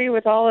agree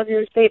with all of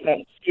your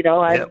statements.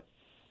 I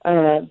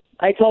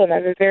told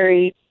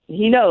him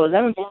he knows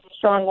I'm a very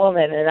strong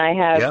woman, and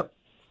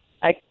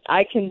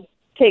I can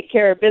take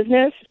care of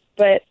business,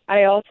 but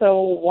I also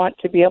want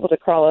to be able to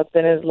crawl up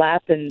in his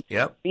lap and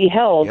be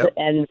held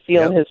and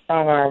feel his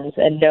strong arms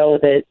and know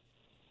that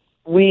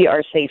we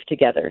are safe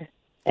together.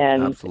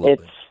 And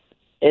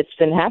it's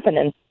been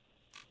happening.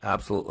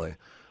 Absolutely.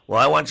 Well,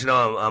 I want you to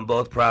know I'm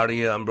both proud of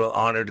you. I'm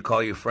honored to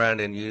call you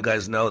friend, and you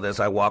guys know this.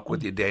 I walk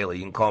with you daily.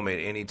 You can call me at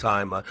any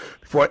time.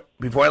 Before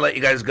I let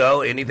you guys go,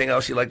 anything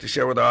else you'd like to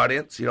share with our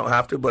audience? You don't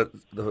have to, but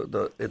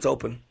it's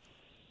open.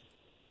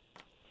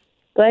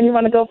 Glenn, you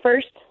want to go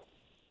first?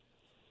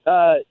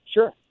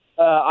 Sure.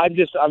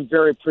 I'm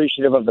very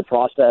appreciative of the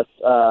process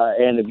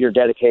and of your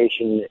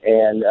dedication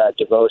and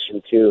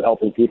devotion to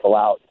helping people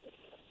out.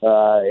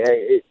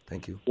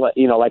 Thank you. Like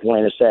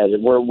Elena said,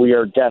 we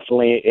are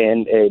definitely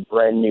in a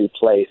brand new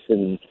place,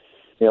 and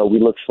we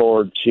look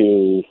forward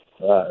to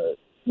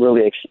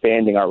really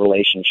expanding our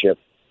relationship.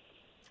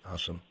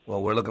 Awesome.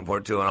 Well, we're looking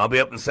forward to it. And I'll be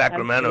up in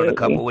Sacramento in a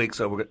couple of weeks,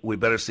 so we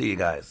better see you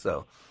guys.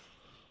 So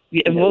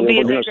we'll be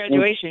at the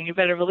graduation. You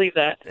better believe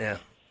that. Yeah.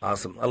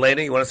 Awesome.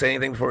 Elena, you want to say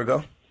anything before we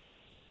go?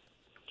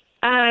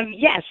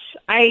 Yes,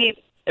 I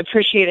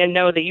appreciate and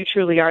know that you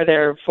truly are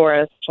there for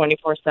us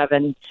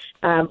 24/7.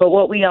 But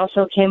what we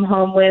also came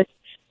home with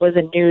was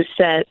a new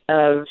set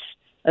of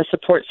a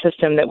support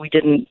system that we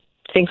didn't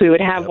think we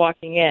would have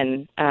walking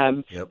in.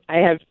 I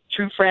have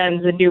true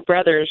friends and new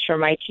brothers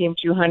from my Team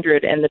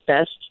 200, and the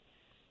best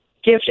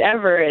gift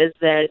ever is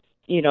that,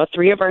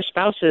 3 of our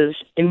spouses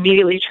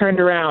immediately turned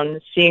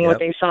around, seeing what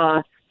they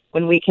saw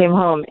when we came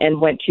home, and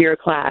went to your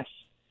class.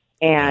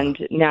 And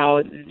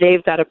now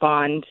they've got a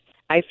bond.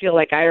 I feel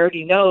like I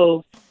already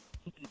know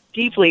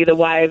deeply the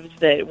wives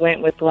that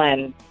went with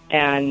Glenn,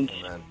 and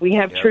we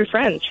have true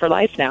friends for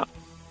life now.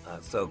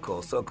 So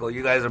cool, so cool.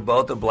 You guys are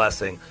both a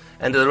blessing.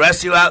 And to the rest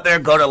of you out there,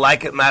 go to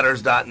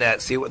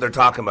likeitmatters.net, see what they're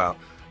talking about.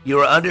 You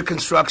are under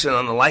construction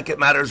on the Like It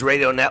Matters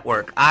radio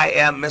network. I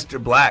am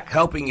Mr. Black,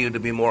 helping you to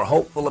be more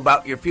hopeful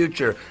about your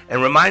future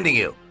and reminding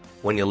you,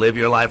 when you live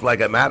your life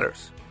like it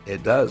matters,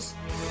 it does.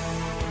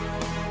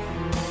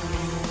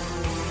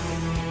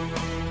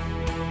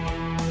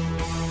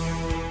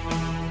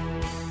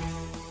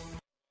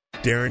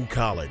 Darren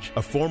College,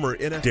 a former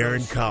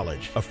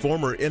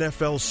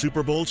NFL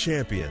Super Bowl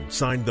champion,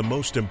 signed the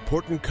most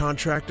important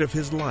contract of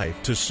his life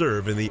to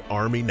serve in the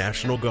Army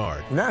National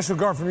Guard. The National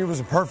Guard for me was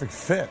a perfect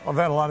fit. I've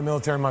had a lot of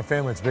military in my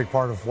family. It's a big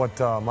part of what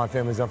my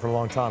family's done for a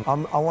long time.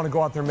 I want to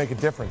go out there and make a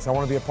difference. I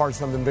want to be a part of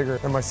something bigger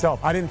than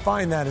myself. I didn't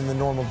find that in the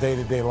normal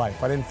day-to-day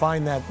life. I didn't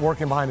find that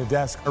working behind a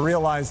desk. I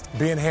realized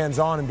being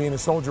hands-on and being a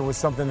soldier was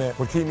something that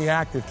would keep me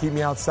active, keep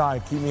me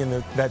outside, keep me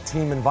in that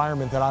team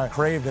environment that I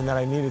craved and that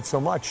I needed so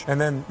much.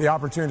 And then the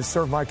opportunity to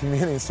serve my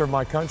community and serve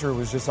my country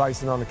was just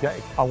icing on the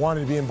cake. I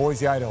wanted to be in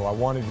Boise, Idaho. I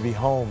wanted to be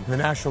home. The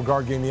National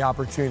Guard gave me the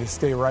opportunity to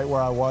stay right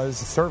where I was,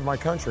 to serve my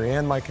country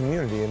and my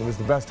community, and it was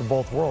the best of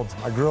both worlds.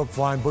 I grew up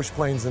flying bush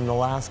planes in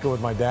Alaska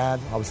with my dad.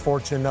 I was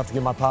fortunate enough to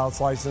get my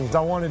pilot's license.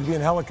 I wanted to be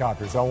in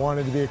helicopters. I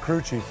wanted to be a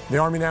crew chief. The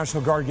Army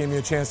National Guard gave me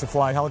a chance to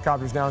fly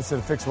helicopters now instead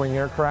of fixed-wing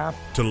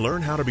aircraft. To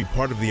learn how to be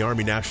part of the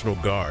Army National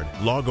Guard,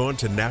 log on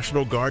to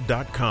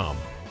nationalguard.com.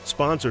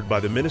 Sponsored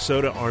by the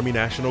Minnesota Army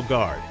National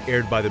Guard.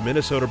 Aired by the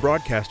Minnesota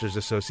Broadcasters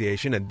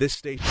Association and this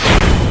station.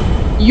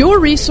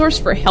 Your resource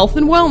for health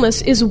and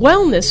wellness is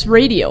Wellness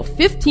Radio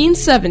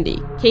 1570,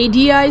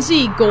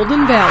 KDIZ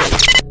Golden Valley,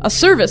 a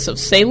service of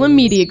Salem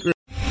Media Group.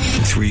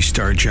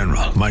 3-star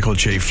General Michael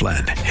J.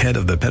 Flynn, head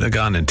of the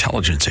Pentagon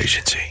Intelligence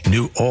Agency,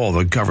 knew all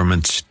the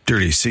government's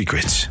dirty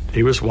secrets.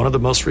 He was one of the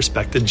most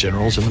respected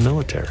generals in the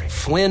military.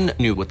 Flynn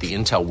knew what the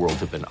intel world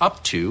had been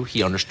up to.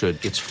 He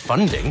understood its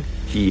funding.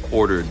 He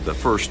ordered the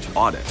first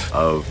audit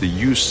of the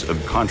use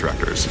of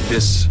contractors.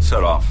 This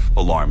set off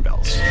alarm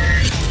bells.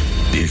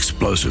 The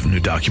explosive new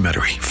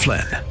documentary,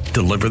 Flynn,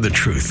 Deliver the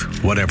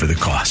Truth, Whatever the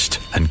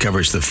Cost,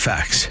 uncovers the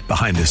facts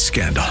behind this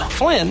scandal.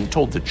 Flynn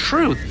told the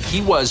truth.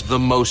 He was the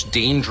most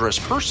dangerous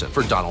person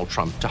for Donald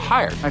Trump to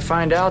hire. I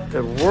find out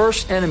the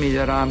worst enemy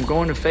that I'm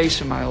going to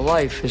face in my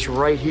life is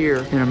right here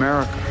in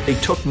America. They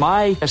took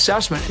my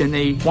assessment and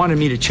they wanted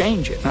me to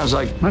change it. And I was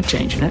like, I'm not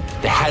changing it.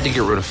 They had to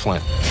get rid of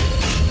Flynn.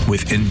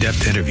 With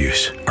in-depth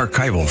interviews,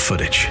 archival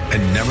footage,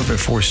 and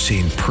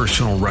never-before-seen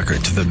personal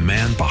records of the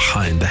man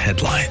behind the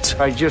headlines.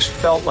 I just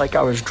felt like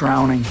I was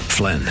drowning.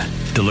 Flynn,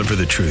 Deliver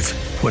the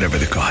Truth, Whatever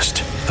the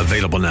Cost.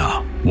 Available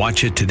now.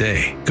 Watch it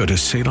today. Go to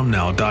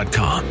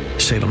salemnow.com.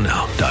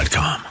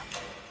 salemnow.com.